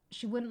like,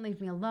 she wouldn't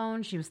leave me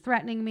alone. She was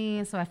threatening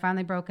me, so I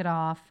finally broke it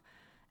off.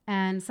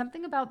 And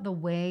something about the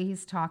way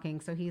he's talking.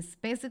 So he's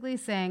basically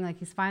saying like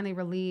he's finally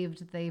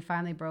relieved they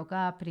finally broke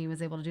up and he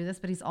was able to do this,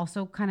 but he's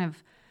also kind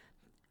of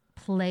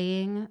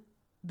playing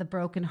the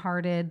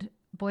brokenhearted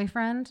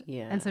boyfriend.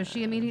 Yeah. And so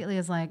she immediately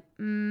is like,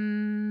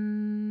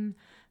 something's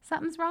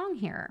wrong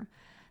here.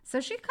 So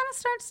she kind of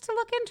starts to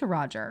look into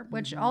Roger,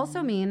 which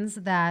also means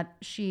that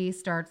she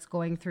starts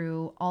going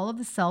through all of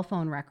the cell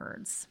phone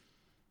records.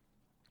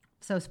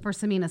 So for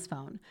Samina's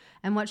phone.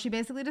 And what she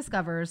basically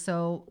discovers,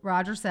 so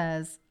Roger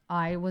says,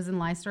 I was in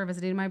Leicester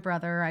visiting my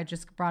brother. I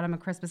just brought him a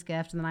Christmas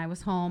gift, and then I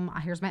was home.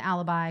 Here's my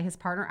alibi. His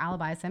partner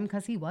alibis him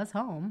because he was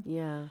home.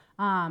 Yeah.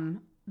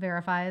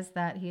 Verifies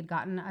that he had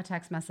gotten a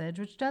text message,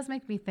 which does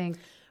make me think.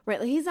 Right.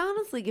 Like, he's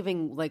honestly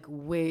giving like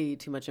way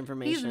too much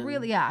information. He's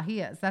really, he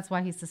is. That's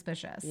why he's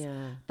suspicious.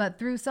 Yeah. But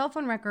through cell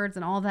phone records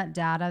and all that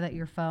data that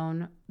your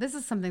phone, this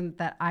is something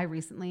that I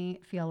recently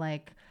feel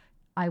like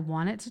I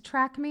want it to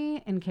track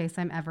me in case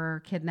I'm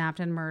ever kidnapped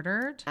and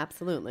murdered.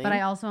 Absolutely. But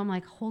I also am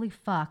like, holy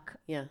fuck.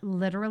 Yeah.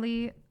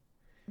 Literally,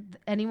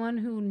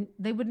 anyone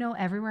they would know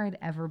everywhere I'd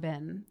ever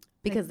been.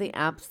 Because the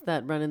apps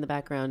that run in the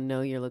background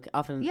know you're looking.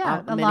 Often,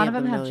 a lot of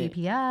them have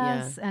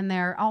GPS, and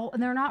they're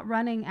not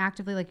running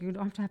actively. Like you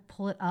don't have to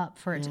pull it up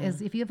for it.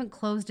 If you haven't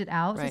closed it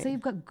out, so say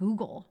you've got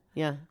Google.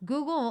 Yeah.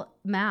 Google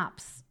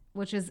Maps,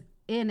 which is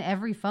in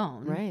every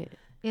phone. Right.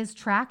 Is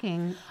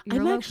tracking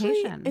your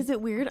location. Is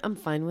it weird? I'm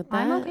fine with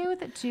that. I'm okay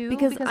with it too.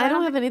 Because I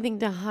don't have anything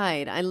to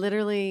hide. I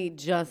literally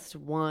just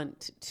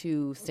want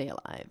to stay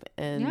alive.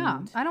 And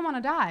I don't want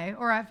to die.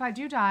 Or if I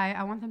do die,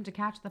 I want them to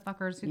catch the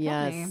fuckers who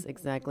killed me. Yes,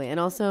 exactly. And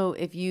also,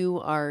 if you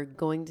are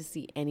going to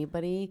see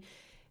anybody,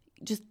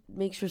 just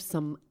make sure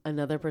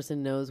another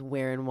person knows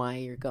where and why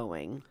you're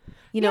going.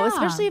 You know,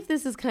 especially if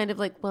this is kind of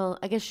like, well,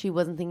 I guess she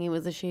wasn't thinking it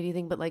was a shady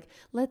thing, but like,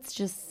 let's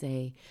just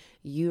say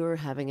you're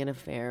having an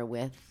affair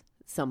with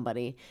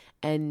somebody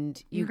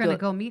and you're going to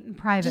go meet in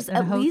private just in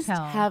a hotel. At least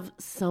have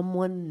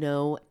someone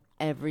know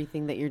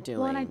everything that you're doing.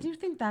 Well, and I do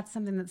think that's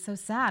something that's so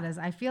sad is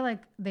I feel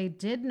like they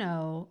did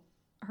know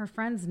her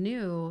friends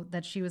knew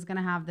that she was going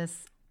to have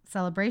this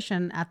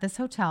celebration at this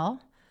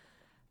hotel,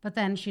 but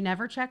then she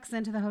never checks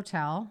into the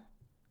hotel.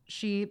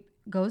 She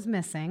goes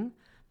missing.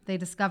 They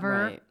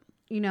discover,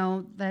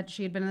 that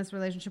she had been in this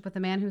relationship with a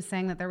man who's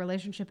saying that their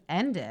relationship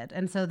ended.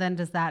 And so then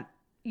does that,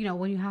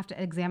 when you have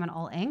to examine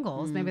all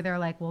angles, maybe they're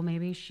like, well,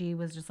 maybe she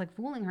was just like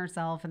fooling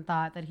herself and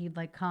thought that he'd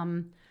like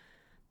come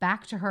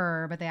back to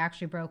her, but they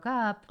actually broke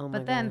up.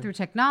 But then through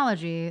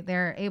technology,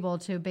 they're able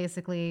to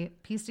basically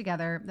piece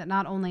together that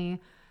not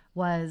only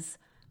was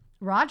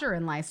Roger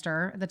in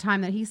Leicester at the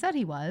time that he said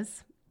he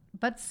was,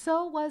 but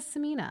so was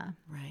Samina.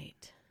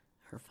 Right.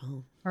 Her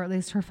phone. Or at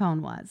least her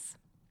phone was.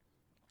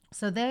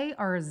 So they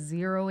are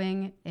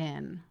zeroing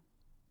in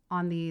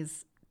on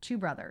these two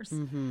brothers.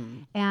 Mm-hmm.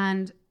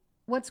 And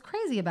what's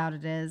crazy about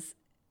it is,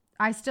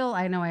 I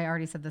know I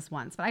already said this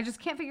once, but I just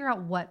can't figure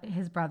out what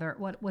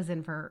was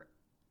in for,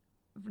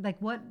 like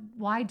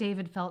why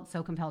David felt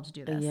so compelled to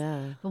do this.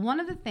 Yeah. But one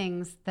of the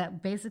things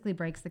that basically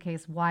breaks the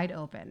case wide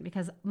open,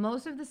 because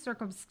most of the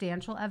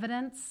circumstantial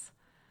evidence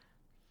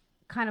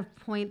kind of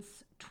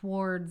points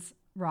towards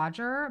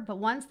Roger, but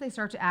once they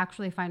start to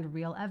actually find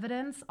real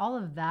evidence, all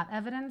of that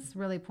evidence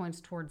really points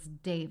towards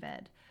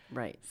David.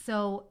 Right.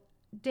 So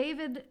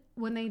David,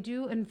 when they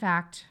do, in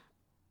fact,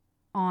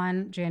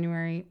 on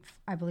January,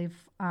 I believe,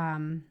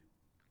 soon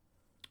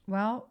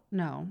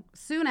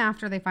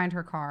after they find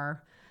her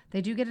car,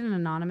 they do get an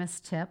anonymous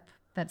tip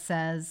that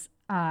says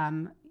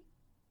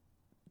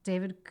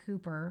David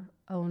Cooper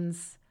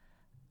owns,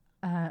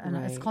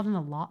 it's called an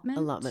allotment.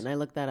 Allotment. I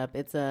looked that up.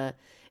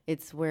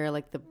 It's where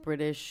like the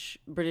British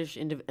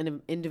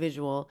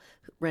individual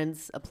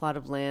rents a plot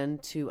of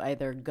land to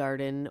either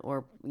garden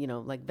or,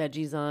 like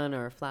veggies on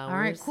or flowers. All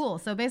right, cool.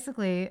 So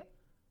basically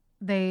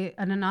they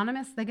get an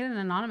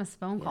anonymous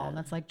phone call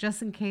that's like,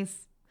 just in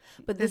case.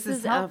 But this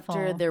is helpful.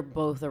 After they're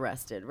both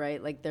arrested,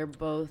 right? Like they're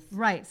both.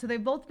 Right. So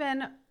they've both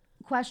been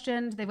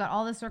questioned. They've got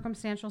all this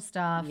circumstantial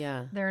stuff.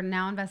 Yeah. They're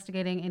now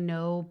investigating a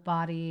no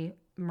body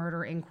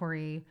murder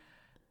inquiry.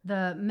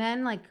 The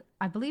men,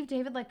 I believe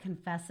David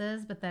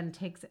confesses, but then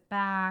takes it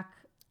back.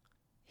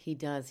 He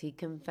does. He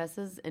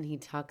confesses and he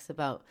talks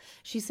about,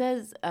 she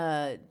says,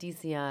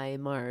 DCI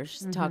Marsh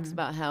talks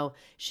about how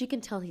she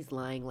can tell he's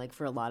lying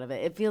for a lot of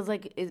it. It feels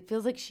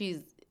like she's,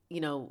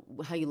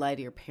 how you lie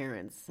to your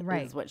parents,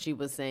 right, is what she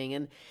was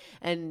saying.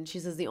 And she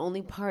says the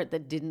only part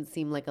that didn't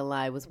seem like a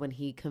lie was when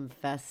he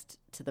confessed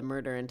to the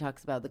murder and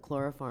talks about the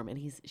chloroform.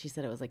 And she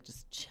said it was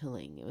just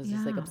chilling. It was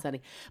just upsetting.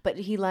 But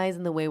he lies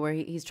in the way where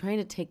he's trying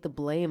to take the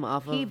blame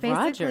off of Roger. He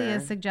basically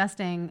is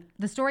suggesting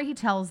the story he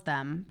tells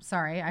them.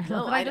 Sorry, I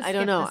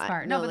don't know this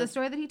part. But the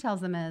story that he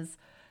tells them is,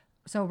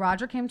 so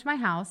Roger came to my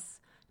house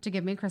to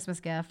give me a Christmas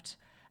gift.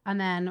 And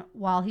then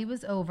while he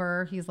was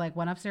over, he's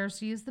went upstairs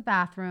to use the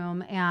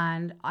bathroom,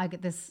 and I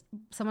get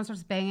someone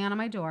starts banging on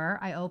my door.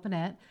 I open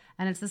it,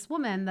 and it's this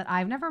woman that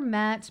I've never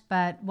met,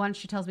 but once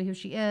she tells me who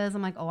she is,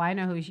 I'm like, oh, I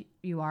know who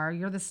you are.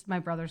 You're my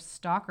brother's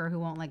stalker who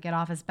won't get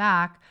off his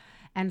back.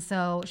 And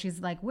so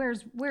she's like,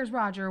 where's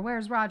Roger?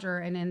 Where's Roger?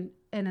 And in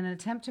an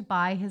attempt to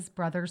buy his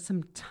brother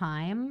some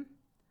time,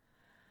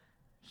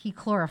 he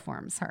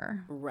chloroforms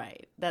her.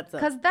 Right.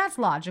 Because that's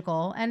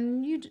logical.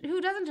 And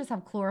who doesn't just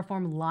have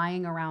chloroform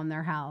lying around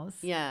their house?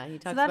 Yeah, he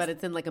talks about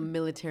it's in a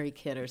military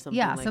kit or something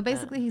like that. Yeah, so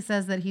basically he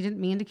says that he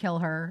didn't mean to kill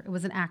her. It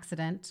was an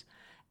accident.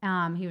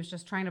 He was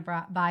just trying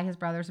to buy his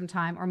brother some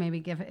time, or maybe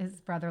give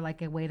his brother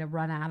a way to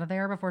run out of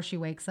there before she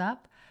wakes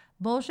up.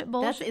 Bullshit.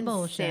 That's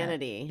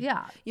insanity.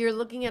 Yeah. You're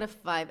looking at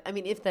if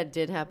that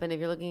did happen, if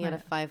you're looking at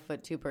a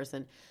 5'2"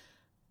 person,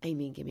 give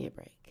me a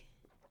break.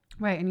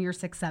 Right, and you're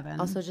 6'7".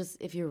 Also, just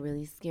if you're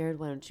really scared,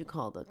 why don't you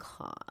call the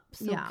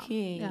cops? Yeah.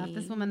 Okay. Yeah, if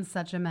this woman's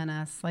such a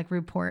menace,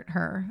 report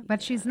her.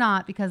 But she's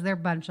not, because they're a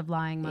bunch of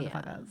lying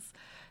motherfuckers. Yeah.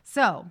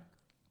 So,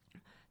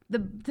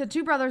 the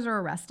two brothers are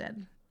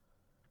arrested.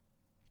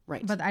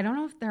 Right. But I don't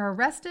know if they're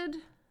arrested,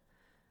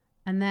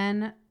 and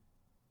then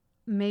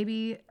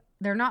maybe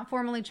they're not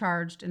formally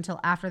charged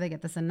until after they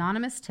get this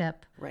anonymous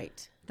tip.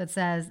 Right. That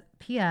says,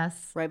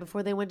 P.S. Right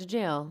before they went to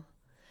jail,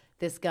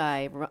 this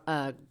guy,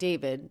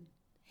 David,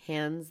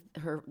 hands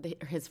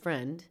his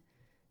friend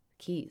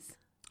keys.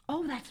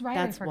 Oh, that's right.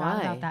 I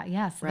forgot about that.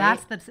 Yes, right?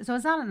 So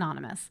it's not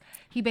anonymous.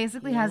 He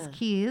basically has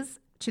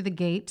keys to the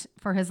gate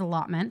for his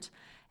allotment,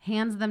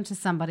 hands them to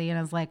somebody, and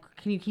is like,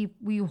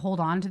 will you hold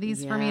on to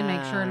these for me and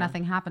make sure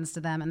nothing happens to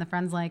them? And the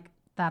friend's like,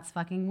 that's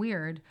fucking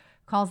weird.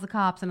 Calls the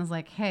cops and is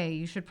like, hey,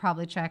 you should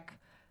probably check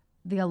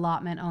the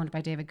allotment owned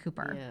by David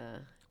Cooper. Yeah.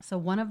 So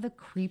one of the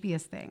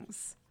creepiest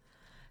things.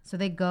 So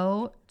they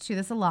go to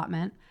this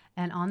allotment,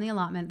 and on the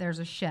allotment, there's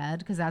a shed,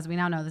 because as we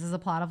now know, this is a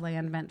plot of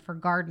land meant for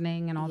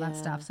gardening and all that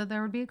stuff. So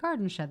there would be a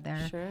garden shed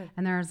there. Sure.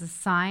 And there's a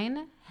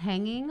sign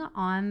hanging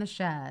on the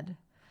shed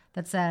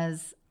that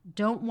says,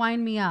 don't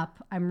wind me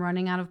up. I'm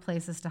running out of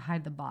places to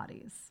hide the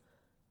bodies.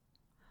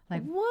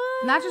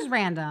 What? Not just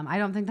random. I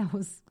don't think that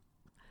was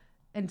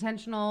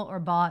intentional or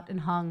bought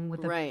and hung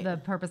with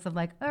the purpose of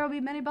there'll be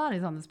many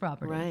bodies on this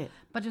property. Right.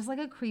 But just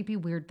a creepy,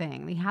 weird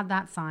thing. They had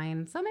that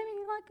sign. So maybe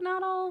like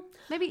not all,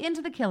 maybe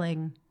into the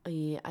killing.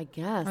 Yeah, I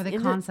guess. Or the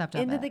concept of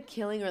it. Into the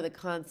killing or the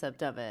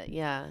concept of it,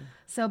 yeah.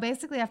 So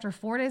basically, after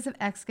 4 days of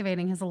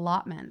excavating his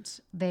allotment,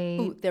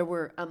 there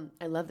were,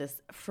 I love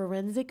this,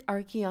 forensic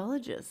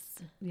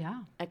archaeologists.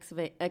 Yeah.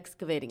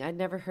 Excavating. I'd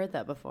never heard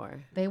that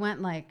before. They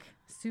went like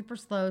super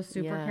slow,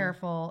 super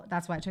careful.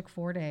 That's why it took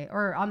 4 days.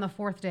 Or on the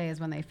 4th day is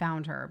when they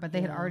found her. But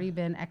they had already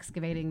been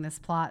excavating this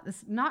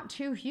not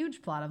too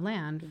huge plot of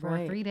land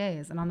for 3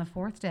 days. And on the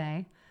 4th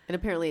day... And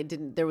apparently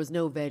there was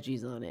no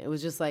veggies on it. It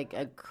was just like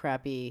a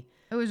crappy...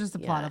 It was just a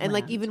plot of land. And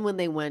like even when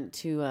they went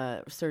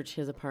to search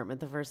his apartment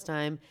the first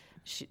time,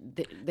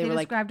 they were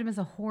described him as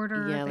a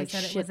hoarder. Yeah, they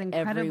said it was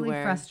incredibly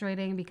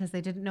frustrating because they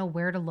didn't know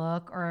where to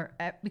look or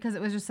because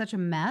it was just such a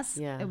mess.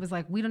 Yeah. It was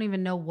like, we don't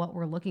even know what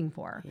we're looking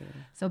for. Yeah.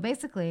 So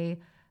basically,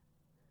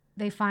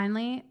 they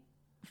finally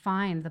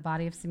find the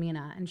body of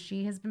Samina, and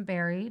she has been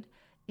buried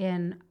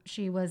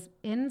she was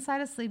inside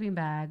a sleeping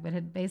bag, but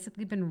had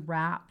basically been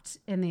wrapped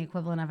in the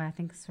equivalent of, I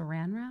think,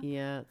 saran wrap.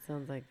 Yeah, it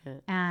sounds like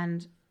it.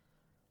 And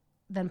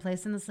then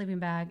placed in the sleeping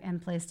bag and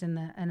placed in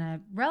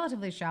a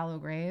relatively shallow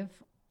grave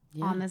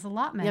on this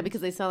allotment. Yeah,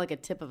 because they saw like a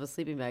tip of a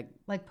sleeping bag.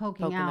 Like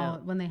poking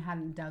out when they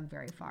hadn't dug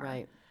very far.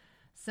 Right.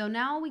 So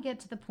now we get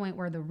to the point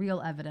where the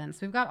real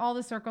evidence, we've got all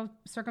the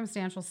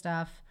circumstantial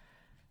stuff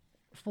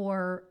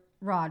for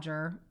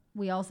Roger.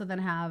 We also then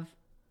have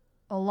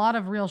a lot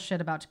of real shit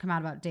about to come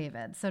out about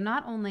David. So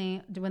not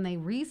only when they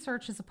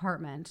research his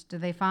apartment, do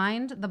they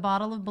find the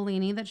bottle of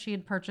Bellini that she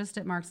had purchased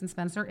at Marks &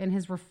 Spencer in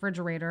his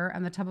refrigerator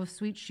and the tub of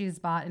sweets she's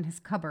bought in his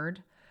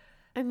cupboard.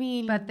 I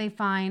mean... But they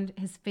find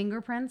his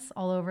fingerprints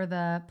all over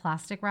the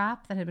plastic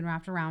wrap that had been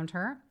wrapped around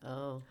her.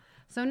 Oh.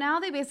 So now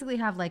they basically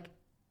have like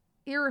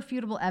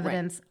irrefutable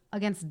evidence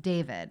against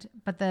David.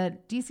 But the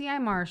DCI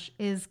Marsh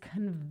is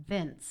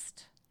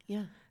convinced.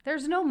 Yeah.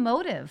 There's no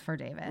motive for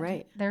David.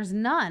 Right. There's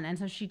none. And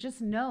so she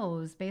just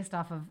knows based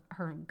off of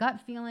her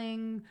gut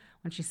feeling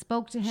when she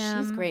spoke to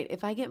him. She's great.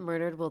 If I get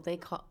murdered, will they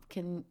call?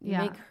 Can you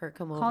make her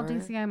come over? Call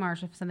DCI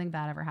Marsh if something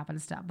bad ever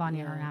happens to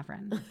Vanya or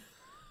Afrin.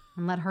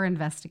 And let her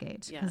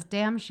investigate. Because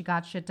damn, she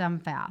got shit done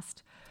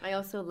fast. I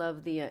also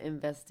love the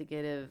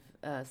investigative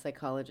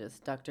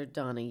psychologist, Dr.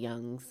 Donna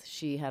Youngs.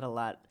 She had a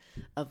lot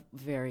of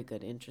very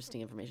good,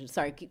 interesting information.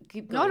 Sorry,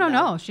 keep going.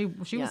 No. She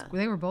was.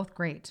 They were both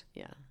great.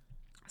 Yeah.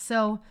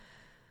 So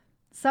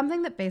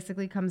something that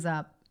basically comes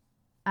up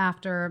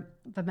after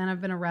the men have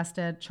been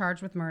arrested,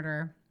 charged with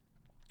murder,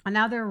 and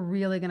now they're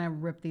really going to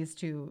rip these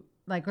two,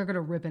 like we're going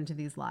to rip into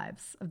these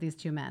lives of these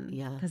two men.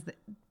 Yeah.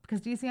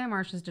 Because DCI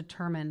Marsh is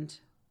determined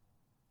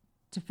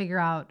to figure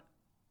out,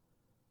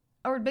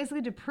 or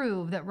basically to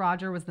prove that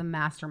Roger was the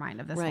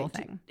mastermind of this whole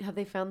thing. Have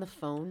they found the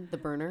phone, the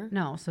burner?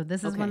 No. So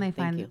this is when they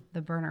find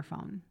the burner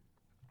phone.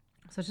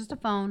 So it's just a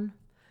phone.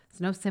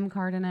 There's no SIM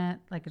card in it.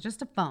 Like it's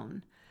just a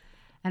phone.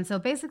 And so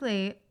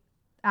basically,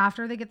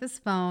 after they get this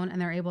phone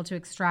and they're able to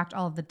extract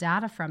all of the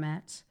data from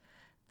it,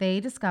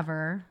 they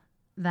discover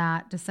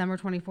that December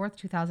 24th,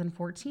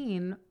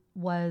 2014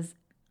 was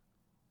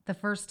the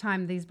first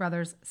time these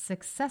brothers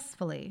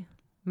successfully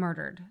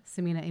murdered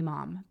Samina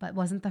Imam, but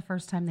wasn't the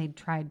first time they'd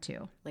tried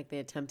to. Like they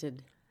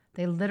attempted.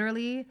 They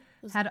literally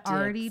had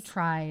already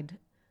tried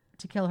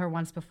to kill her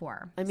once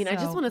before. I mean, I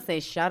just want to say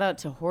shout out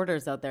to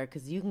hoarders out there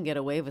because you can get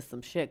away with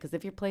some shit. Because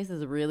if your place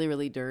is really,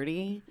 really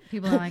dirty,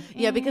 people are like,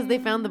 yeah, because they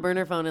found the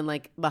burner phone and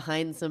like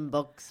behind some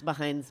books,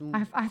 behind some.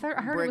 I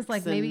heard it was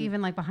like maybe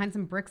even like behind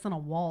some bricks on a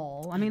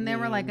wall. I mean, they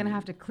were like going to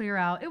have to clear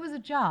out. It was a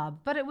job,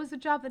 but it was a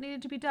job that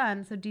needed to be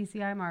done. So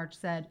DCI March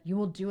said, "You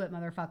will do it,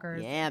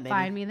 motherfuckers. Yeah, baby.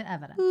 Find me the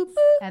evidence." Boop,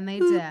 boop, and they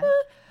did.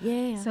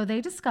 Yeah. So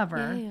they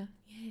discover. Yeah.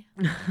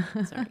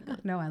 Sorry.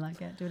 No, I like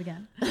it. Do it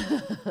again.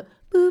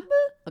 Boop, boop.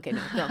 Okay,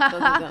 no,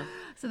 go.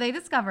 So they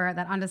discover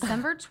that on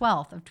December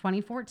 12th of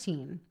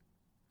 2014,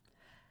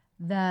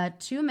 the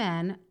two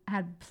men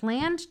had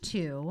planned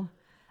to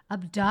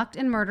abduct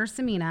and murder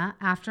Samina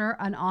after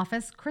an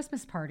office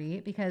Christmas party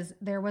because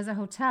there was a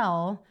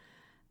hotel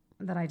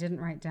that I didn't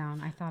write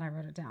down. I thought I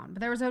wrote it down. But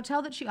there was a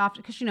hotel that she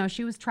opted because,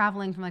 she was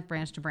traveling from like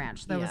branch to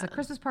branch. So there was a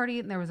Christmas party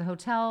and there was a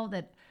hotel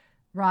that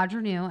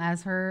Roger knew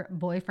as her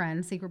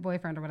boyfriend, secret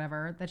boyfriend or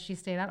whatever, that she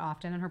stayed at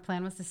often. And her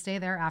plan was to stay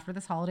there after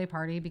this holiday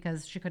party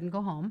because she couldn't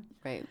go home.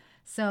 Right.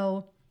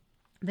 So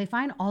they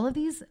find all of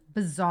these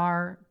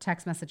bizarre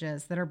text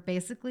messages that are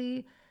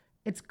basically,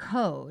 it's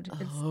code.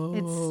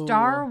 It's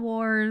Star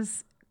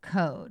Wars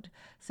code.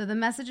 So the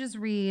messages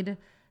read,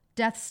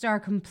 Death Star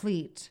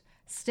complete,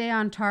 stay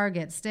on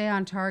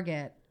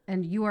target,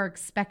 and you are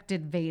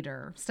expected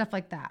Vader, stuff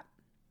like that.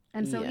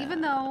 And so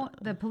even though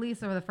the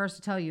police are the first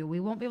to tell you, we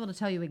won't be able to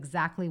tell you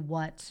exactly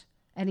what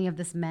any of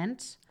this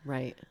meant.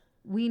 Right.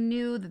 We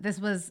knew that this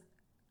was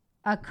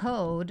a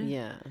code.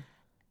 Yeah.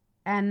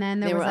 And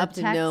then they were up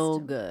to no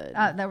good.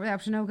 They were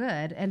up to no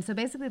good. And so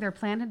basically their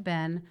plan had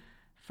been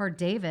for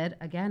David,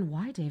 again,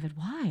 why David?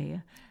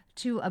 Why?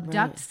 To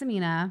abduct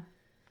Samina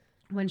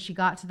when she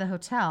got to the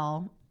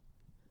hotel,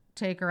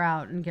 take her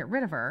out and get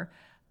rid of her.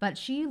 But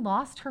she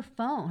lost her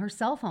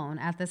cell phone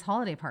at this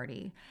holiday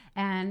party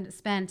and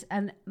spent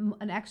an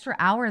extra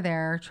hour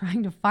there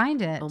trying to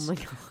find it. Oh my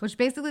God. Which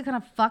basically kind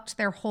of fucked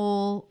their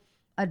whole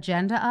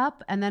agenda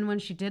up. And then when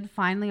she did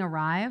finally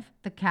arrive,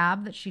 the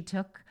cab that she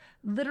took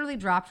literally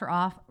dropped her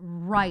off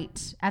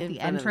right at the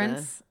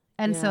entrance.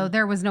 And so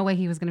there was no way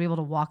he was going to be able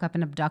to walk up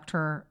and abduct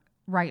her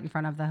right in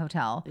front of the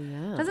hotel.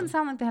 Yeah. Doesn't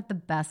sound like they have the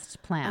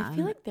best plan. I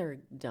feel like they're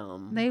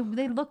dumb. They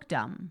look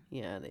dumb.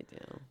 Yeah, they do.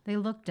 They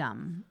look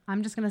dumb.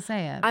 I'm just going to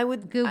say it. I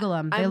would Google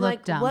them. They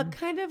look dumb. What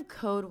kind of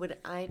code would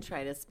I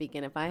try to speak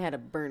in if I had a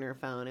burner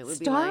phone? It would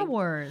be Star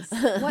Wars.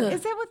 What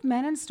is it with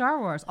men in Star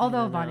Wars?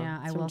 Although, Vanya,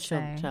 I will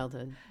say.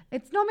 Childhood.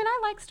 I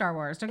like Star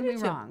Wars. Don't get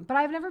me wrong. But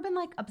I've never been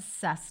like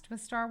obsessed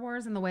with Star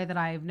Wars in the way that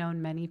I've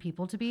known many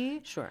people to be.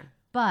 Sure.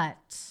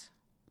 But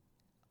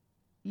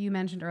you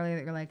mentioned earlier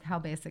that you're like, how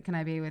basic can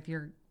I be with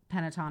your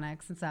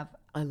pentatonics and stuff?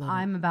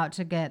 I'm about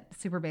to get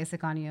super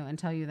basic on you and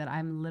tell you that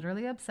I'm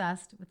literally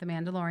obsessed with The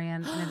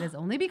Mandalorian, and it is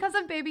only because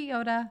of Baby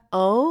Yoda.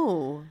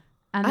 Oh.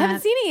 And I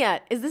haven't seen it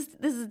yet. Is this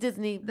is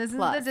Disney Plus? This is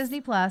the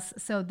Disney Plus.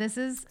 So this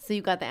is... So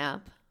you got the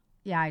app?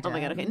 Yeah, I did. Oh my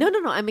God, okay. No.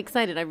 I'm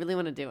excited. I really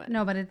want to do it.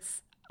 No, but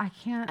I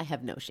can't... I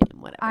have no shame,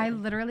 whatever. I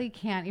literally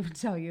can't even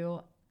tell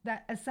you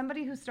that as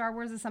somebody who Star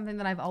Wars is something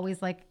that I've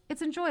always like,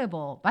 it's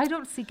enjoyable, but I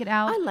don't seek it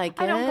out. I like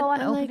it. I don't go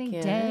on opening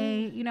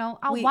day. You know,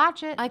 I'll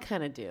watch it. I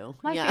kind of do.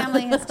 My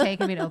family has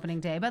taken me to opening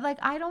day, but like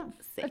I don't.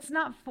 Same. It's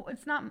not.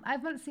 I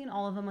haven't seen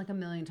all of them like a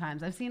million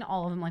times. I've seen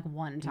all of them like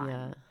one time.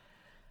 Yeah.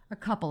 A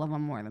couple of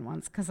them more than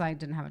once because I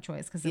didn't have a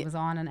choice because it was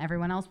on and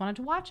everyone else wanted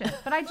to watch it.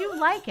 But I do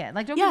like it.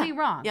 Like, don't get me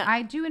wrong. Yeah.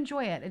 I do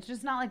enjoy it. It's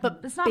just not like. But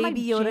it's not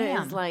Baby my Yoda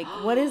jam. is like.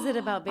 What is it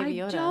about Baby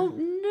Yoda? I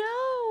don't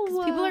know.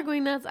 Because people are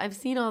going nuts. I've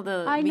seen all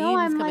the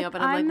memes coming up,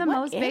 and I'm like, the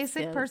most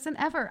basic person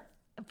ever.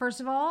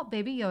 First of all,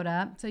 Baby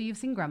Yoda. So you've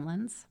seen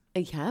Gremlins.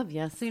 I have,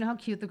 yes. So you know how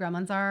cute the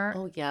Gremlins are.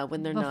 Oh yeah,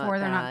 when they're before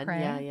they're not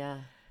cray. Yeah.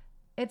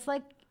 It's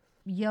like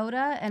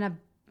Yoda and a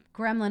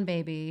Gremlin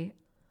baby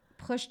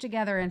pushed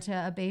together into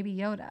a Baby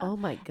Yoda. Oh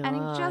my God! And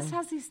he just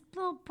has these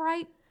little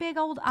bright, big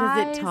old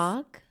eyes. Does it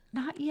talk?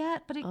 Not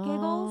yet, but it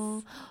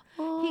giggles.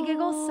 Oh. He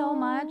giggles so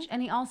much,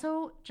 and he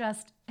also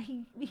just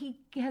he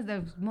has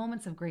those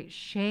moments of great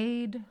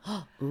shade.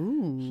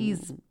 Ooh.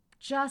 He's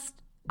just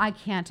I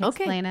can't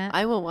explain it.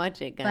 I will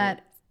watch it, guys.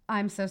 But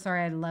I'm so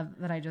sorry. I love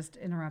that I just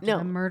interrupted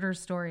a murder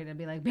story to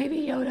be like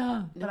Baby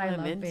Yoda. But I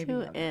love Baby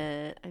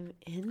Yoda. I'm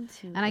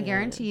into it. And I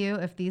guarantee you,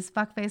 if these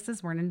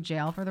fuckfaces weren't in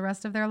jail for the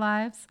rest of their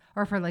lives,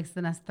 or for like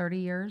the next 30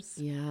 years,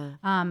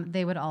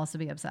 they would also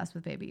be obsessed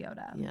with Baby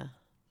Yoda. Yeah.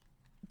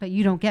 But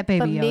you don't get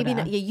Baby Yoda. Maybe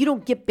not. Yeah, you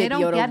don't get Baby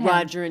Yoda,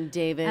 Roger and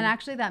David. And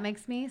actually, that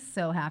makes me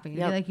so happy. To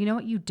be like, you know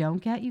what you don't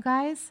get, you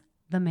guys?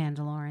 The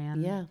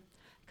Mandalorian. Yeah.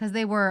 Because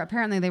they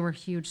were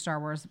huge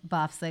Star Wars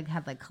buffs. They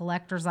had like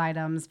collector's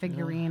items,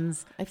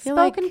 figurines, I feel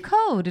spoken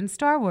code in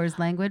Star Wars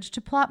language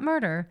to plot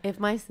murder. If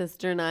my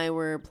sister and I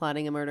were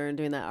plotting a murder and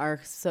doing that,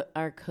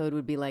 our code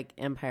would be like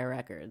Empire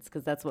Records,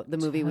 because that's what the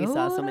movie we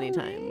saw so many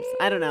times.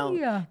 I don't know,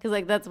 because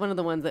like that's one of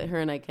the ones that her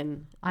and I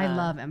can. I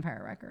love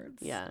Empire Records.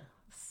 Yeah.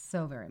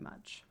 So very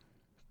much.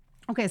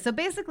 Okay, so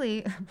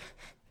basically,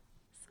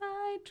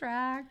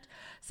 sidetracked.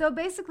 So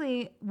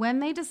basically, when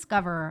they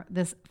discover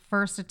this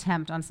first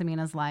attempt on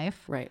Semina's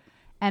life, right,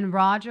 and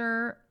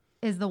Roger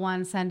is the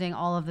one sending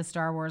all of the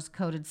Star Wars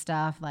coded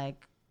stuff,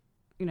 like,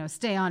 you know,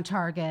 stay on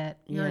target,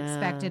 you're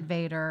expected,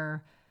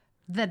 Vader,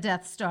 the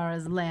Death Star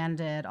has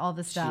landed, all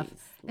this stuff.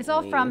 It's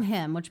all from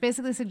him, which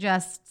basically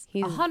suggests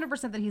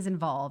 100% that he's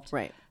involved.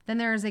 Right. Then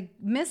there's a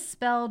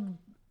misspelled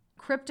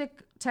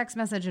cryptic text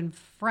message in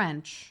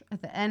French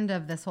at the end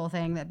of this whole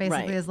thing that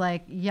basically is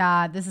like,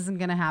 yeah, this isn't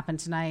going to happen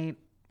tonight.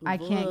 I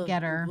can't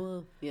get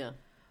her. Yeah.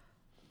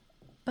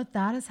 But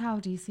that is how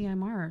DCI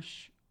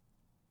Marsh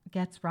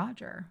gets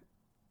Roger.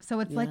 So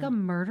it's like a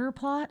murder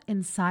plot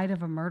inside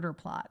of a murder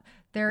plot.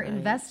 They're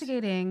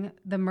investigating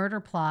the murder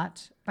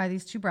plot by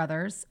these two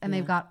brothers, and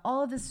they've got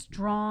all of this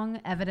strong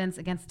evidence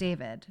against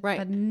David. Right.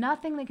 But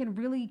nothing they can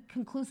really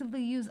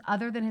conclusively use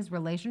other than his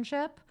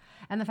relationship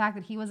and the fact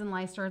that he was in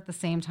Leicester at the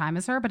same time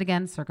as her, but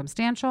again,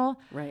 circumstantial.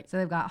 Right. So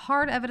they've got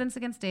hard evidence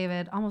against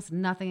David, almost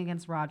nothing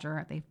against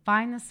Roger. They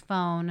find this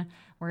phone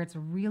where it's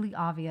really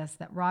obvious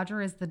that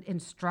Roger is the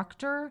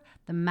instructor,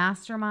 the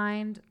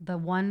mastermind, the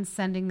one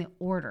sending the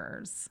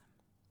orders.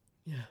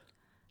 Yeah.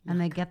 And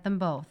they get them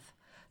both.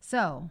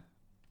 So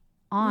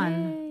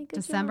on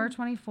December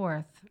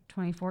 24th,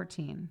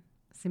 2014,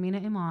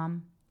 Samina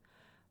Imam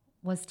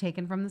was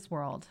taken from this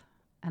world.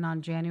 And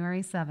on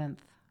January 7th,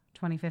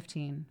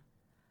 2015,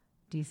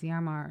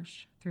 DCR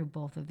Marsh threw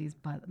both of these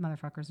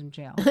motherfuckers in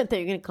jail. I thought you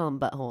were going to call them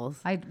buttholes.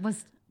 I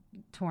was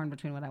torn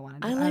between what I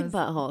wanted. I like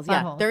buttholes.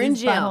 Yeah, they're in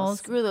jail. Buttholes.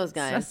 Screw those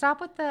guys. So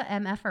stop with the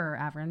MFer,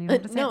 Avron. You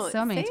have to say it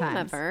so many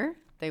times. MFer.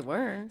 They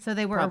were. So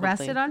they were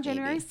arrested on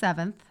January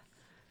 7th,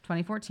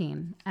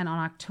 2014. And on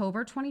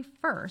October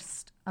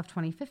 21st of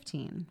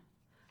 2015,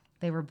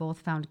 they were both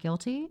found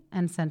guilty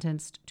and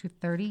sentenced to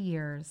 30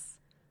 years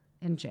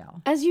in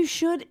jail. As you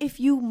should if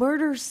you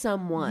murder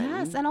someone.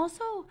 Yes, and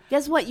also...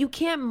 Guess what? You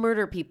can't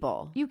murder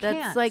people. You can't.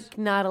 That's like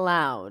not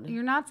allowed.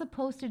 You're not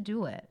supposed to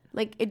do it.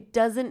 Like, it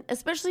doesn't,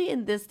 especially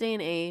in this day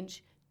and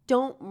age,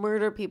 don't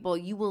murder people.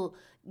 You will...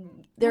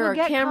 There are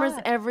cameras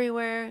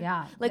everywhere.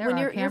 Yeah. Like when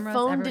your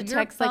phone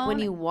detects, like when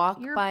you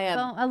walk by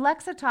a...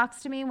 Alexa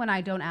talks to me when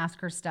I don't ask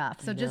her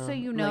stuff. So just so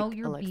you know, like,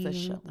 you're Alexa,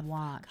 being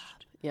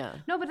watched. Yeah.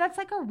 No, but that's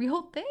like a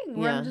real thing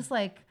where I'm just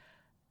like...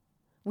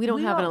 We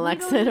don't have an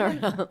Alexa in our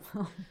house.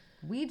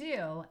 We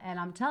do. And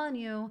I'm telling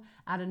you,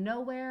 out of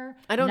nowhere,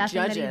 I don't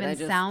nothing judge that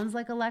even sounds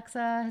like Alexa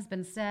has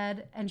been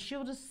said. And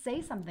she'll just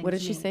say something What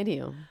did she say to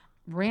you?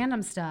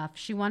 Random stuff.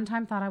 She one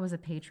time thought I was a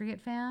Patriot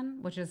fan,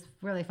 which is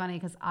really funny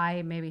because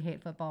I maybe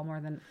hate football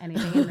more than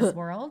anything in this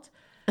world.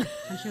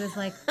 And she was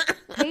like,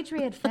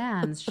 Patriot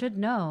fans should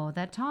know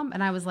that Tom...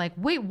 And I was like,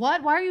 wait,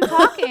 what? Why are you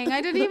talking? I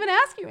didn't even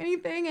ask you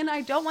anything, and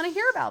I don't want to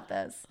hear about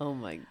this. Oh,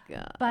 my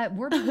God. But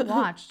we're being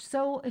watched.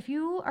 So if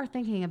you are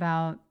thinking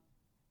about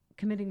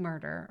committing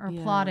murder or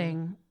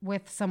plotting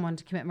with someone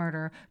to commit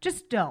murder,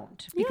 just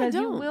don't. Because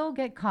you will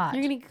get caught.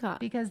 You're going to get caught.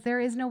 Because there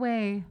is no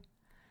way...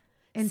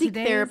 Seek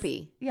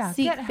therapy. Yeah,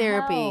 seek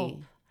therapy. Help.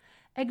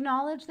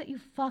 Acknowledge that you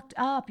fucked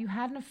up. You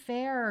had an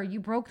affair.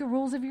 You broke the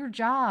rules of your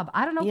job.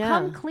 I don't know. Yeah.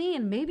 Come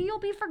clean. Maybe you'll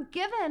be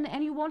forgiven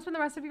and you won't spend the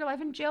rest of your life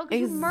in jail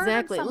because you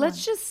murdered someone.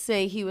 Let's just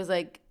say he was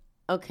like,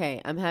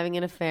 okay, I'm having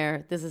an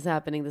affair. This is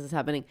happening. This is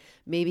happening.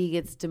 Maybe he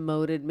gets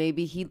demoted.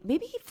 Maybe he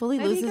fully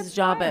loses his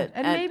job at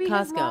Costco. Maybe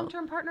his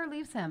long-term partner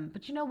leaves him.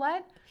 But you know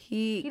what?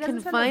 He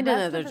can find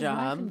another job.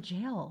 Life in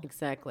jail.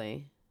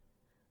 Exactly.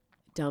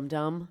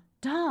 Dumb.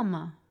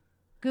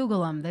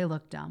 Google them. They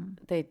look dumb.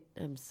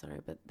 I'm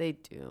sorry, but they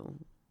do.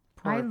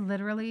 I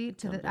literally,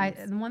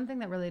 the one thing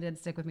that really did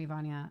stick with me,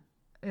 Vanya,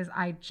 is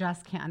I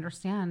just can't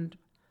understand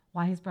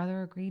why his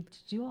brother agreed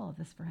to do all of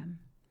this for him.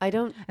 I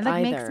don't It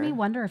makes me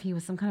wonder if he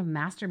was some kind of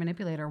master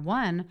manipulator.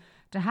 One,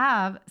 to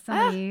have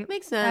somebody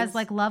as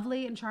like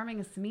lovely and charming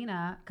as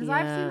Samina, because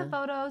I've seen the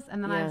photos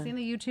and then I've seen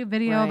the YouTube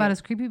video about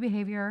his creepy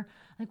behavior.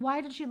 Like,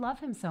 why did she love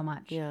him so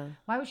much? Yeah.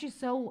 Why was she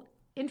so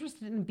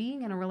interested in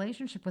being in a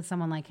relationship with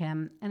someone like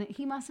him? And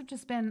he must have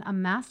just been a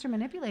master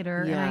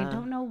manipulator. And I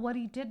don't know what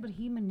he did, but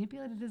he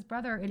manipulated his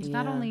brother into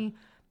not only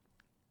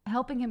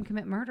helping him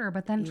commit murder,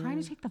 but then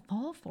trying to take the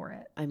fall for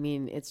it. I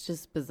mean, it's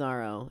just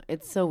bizarro.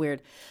 It's so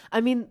weird. I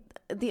mean,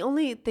 the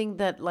only thing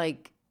that,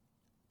 like,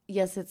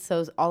 yes,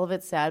 all of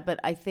it's sad, but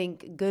I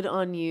think good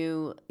on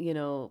you,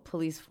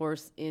 police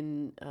force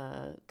in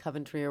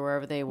Coventry or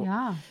wherever they were.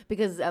 Yeah.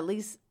 Because at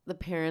least the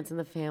parents and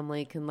the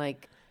family can,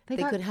 like, they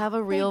could have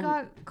a real... They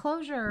got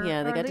closure.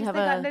 Yeah, they got to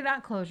have they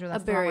got closure.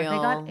 That's a burial. They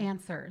got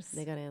answers.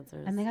 They got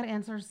answers. And they got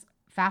answers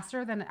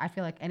faster than I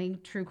feel like any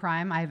true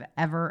crime I've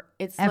ever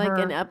It's like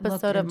an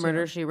episode of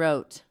Murder, She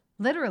Wrote.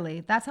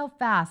 Literally. That's how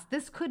fast.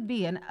 This could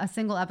be a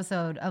single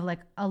episode of like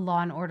a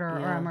Law and Order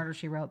or a Murder,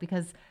 She Wrote,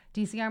 because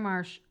DCI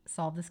Marsh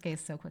solved this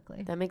case so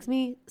quickly. That makes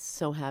me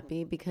so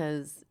happy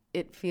because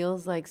it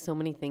feels like so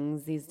many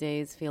things these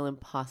days feel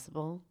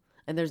impossible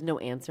and there's no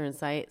answer in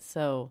sight.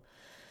 So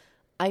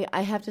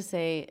I have to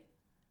say,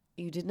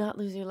 you did not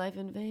lose your life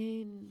in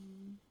vain.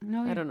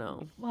 No, I don't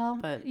know. Well,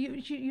 but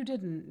you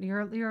didn't.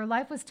 Your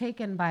life was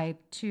taken by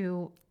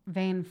two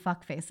vain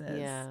fuck faces.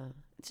 Yeah,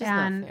 it's just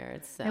not fair.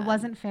 It's sad. It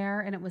wasn't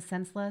fair, and it was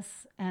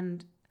senseless.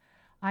 And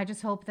I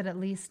just hope that at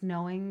least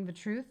knowing the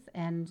truth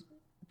and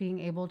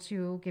being able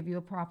to give you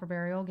a proper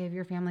burial gave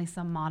your family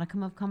some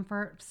modicum of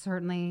comfort.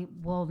 Certainly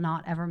will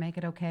not ever make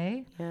it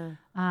okay.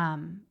 Yeah.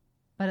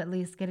 But at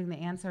least getting the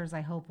answers, I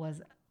hope,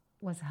 was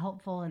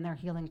helpful in their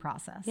healing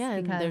process. Yeah,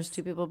 and there's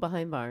two people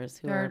behind bars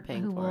who are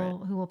paying for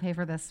it. Who will pay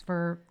for this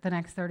for the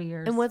next 30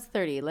 years. And what's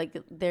 30? Like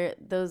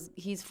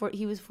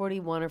he was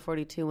 41 or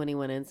 42 when he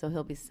went in, so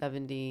he'll be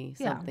 70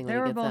 something when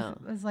he gets out.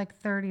 It was like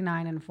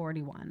 39 and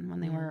 41 when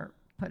they were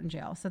put in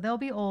jail. So they'll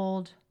be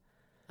old.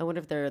 I wonder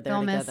if they're there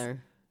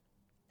together.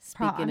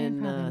 Speaking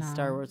in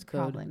Star Wars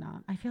code. Probably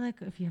not. I feel like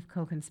if you have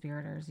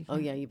co-conspirators, you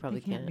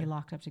can't be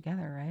locked up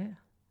together, right?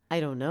 I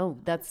don't know.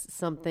 That's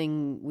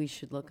something we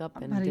should look up,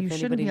 and but if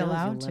anybody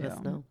knows, let us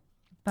know.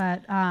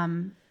 But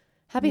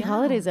happy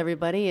holidays,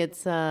 everybody!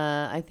 It's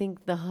I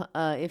think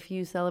if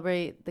you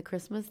celebrate the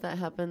Christmas, that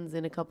happens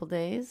in a couple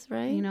days,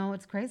 right?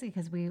 It's crazy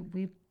because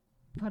we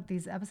put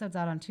these episodes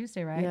out on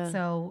Tuesday, right? Yeah.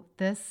 So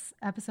this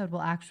episode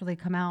will actually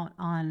come out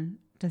on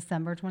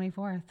December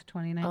 24th,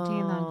 2019,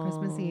 on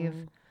Christmas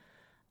Eve.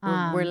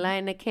 We're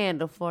lighting a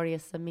candle for you,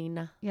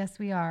 Samina. Yes,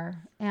 we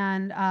are.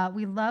 And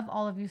we love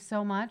all of you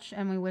so much,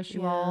 and we wish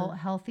you all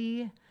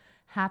healthy,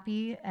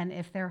 happy, and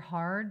if they're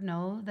hard,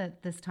 know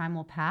that this time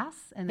will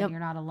pass and that you're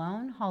not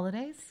alone.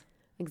 Holidays.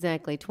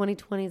 Exactly.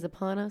 2020 is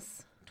upon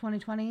us.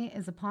 2020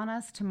 is upon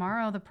us.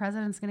 Tomorrow, the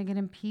president's going to get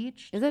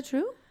impeached. Is that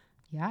true?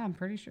 Yeah, I'm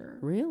pretty sure.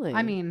 Really?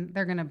 I mean,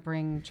 they're going to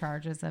bring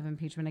charges of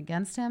impeachment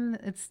against him.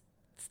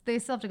 They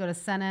still have to go to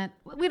Senate.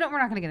 We're not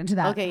going to get into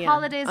that. Okay, yeah.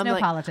 Holidays, no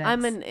politics.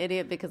 I'm an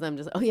idiot because I'm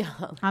just,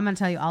 I'm going to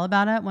tell you all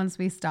about it once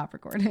we stop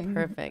recording.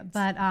 Perfect.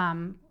 But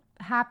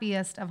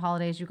happiest of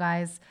holidays, you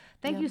guys.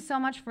 Thank you so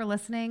much for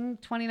listening.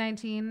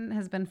 2019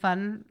 has been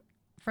fun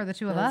for the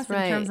two of us in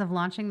terms of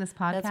launching this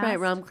podcast. That's right.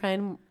 Rom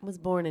Crime was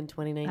born in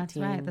 2019. That's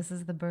right. This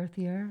is the birth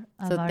year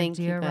of our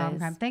dear Rom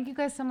Crime. Thank you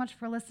guys so much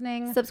for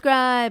listening.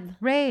 Subscribe.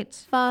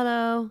 Rate.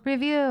 Follow.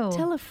 Review.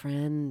 Tell a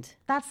friend.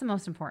 That's the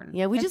most important.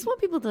 Yeah, we just want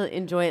people to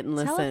enjoy it and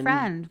listen. Tell a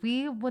friend.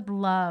 We would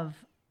love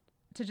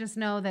to just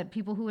know that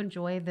people who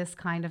enjoy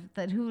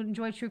who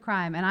enjoy true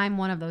crime, and I'm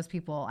one of those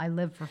people. I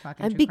live for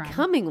fucking true crime. I'm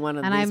becoming one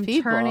of these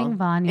people. And I'm turning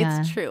Vanya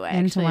it's true,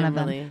 into one of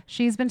them.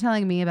 She's been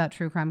telling me about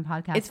true crime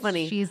podcasts. It's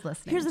funny. She's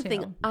listening. Here's the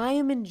thing. I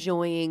am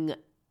enjoying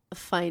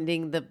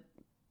finding the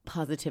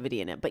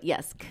positivity in it. But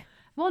yes.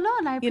 Well, no,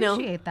 and I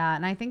appreciate that.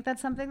 And I think that's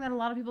something that a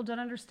lot of people don't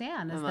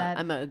understand is that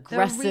I'm an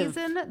aggressive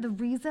the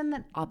reason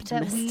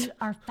that we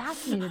are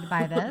fascinated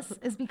by this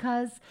is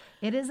because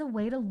it is a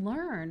way to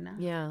learn.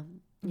 Yeah.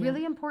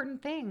 Really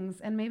important things,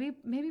 and maybe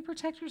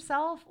protect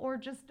yourself or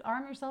just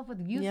arm yourself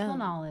with useful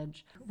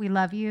knowledge. We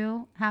love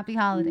you. Happy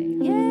holidays.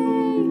 Yay!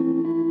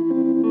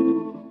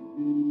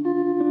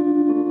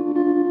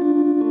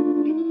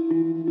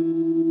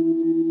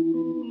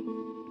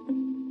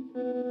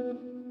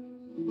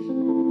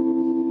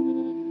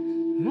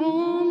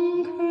 Oh.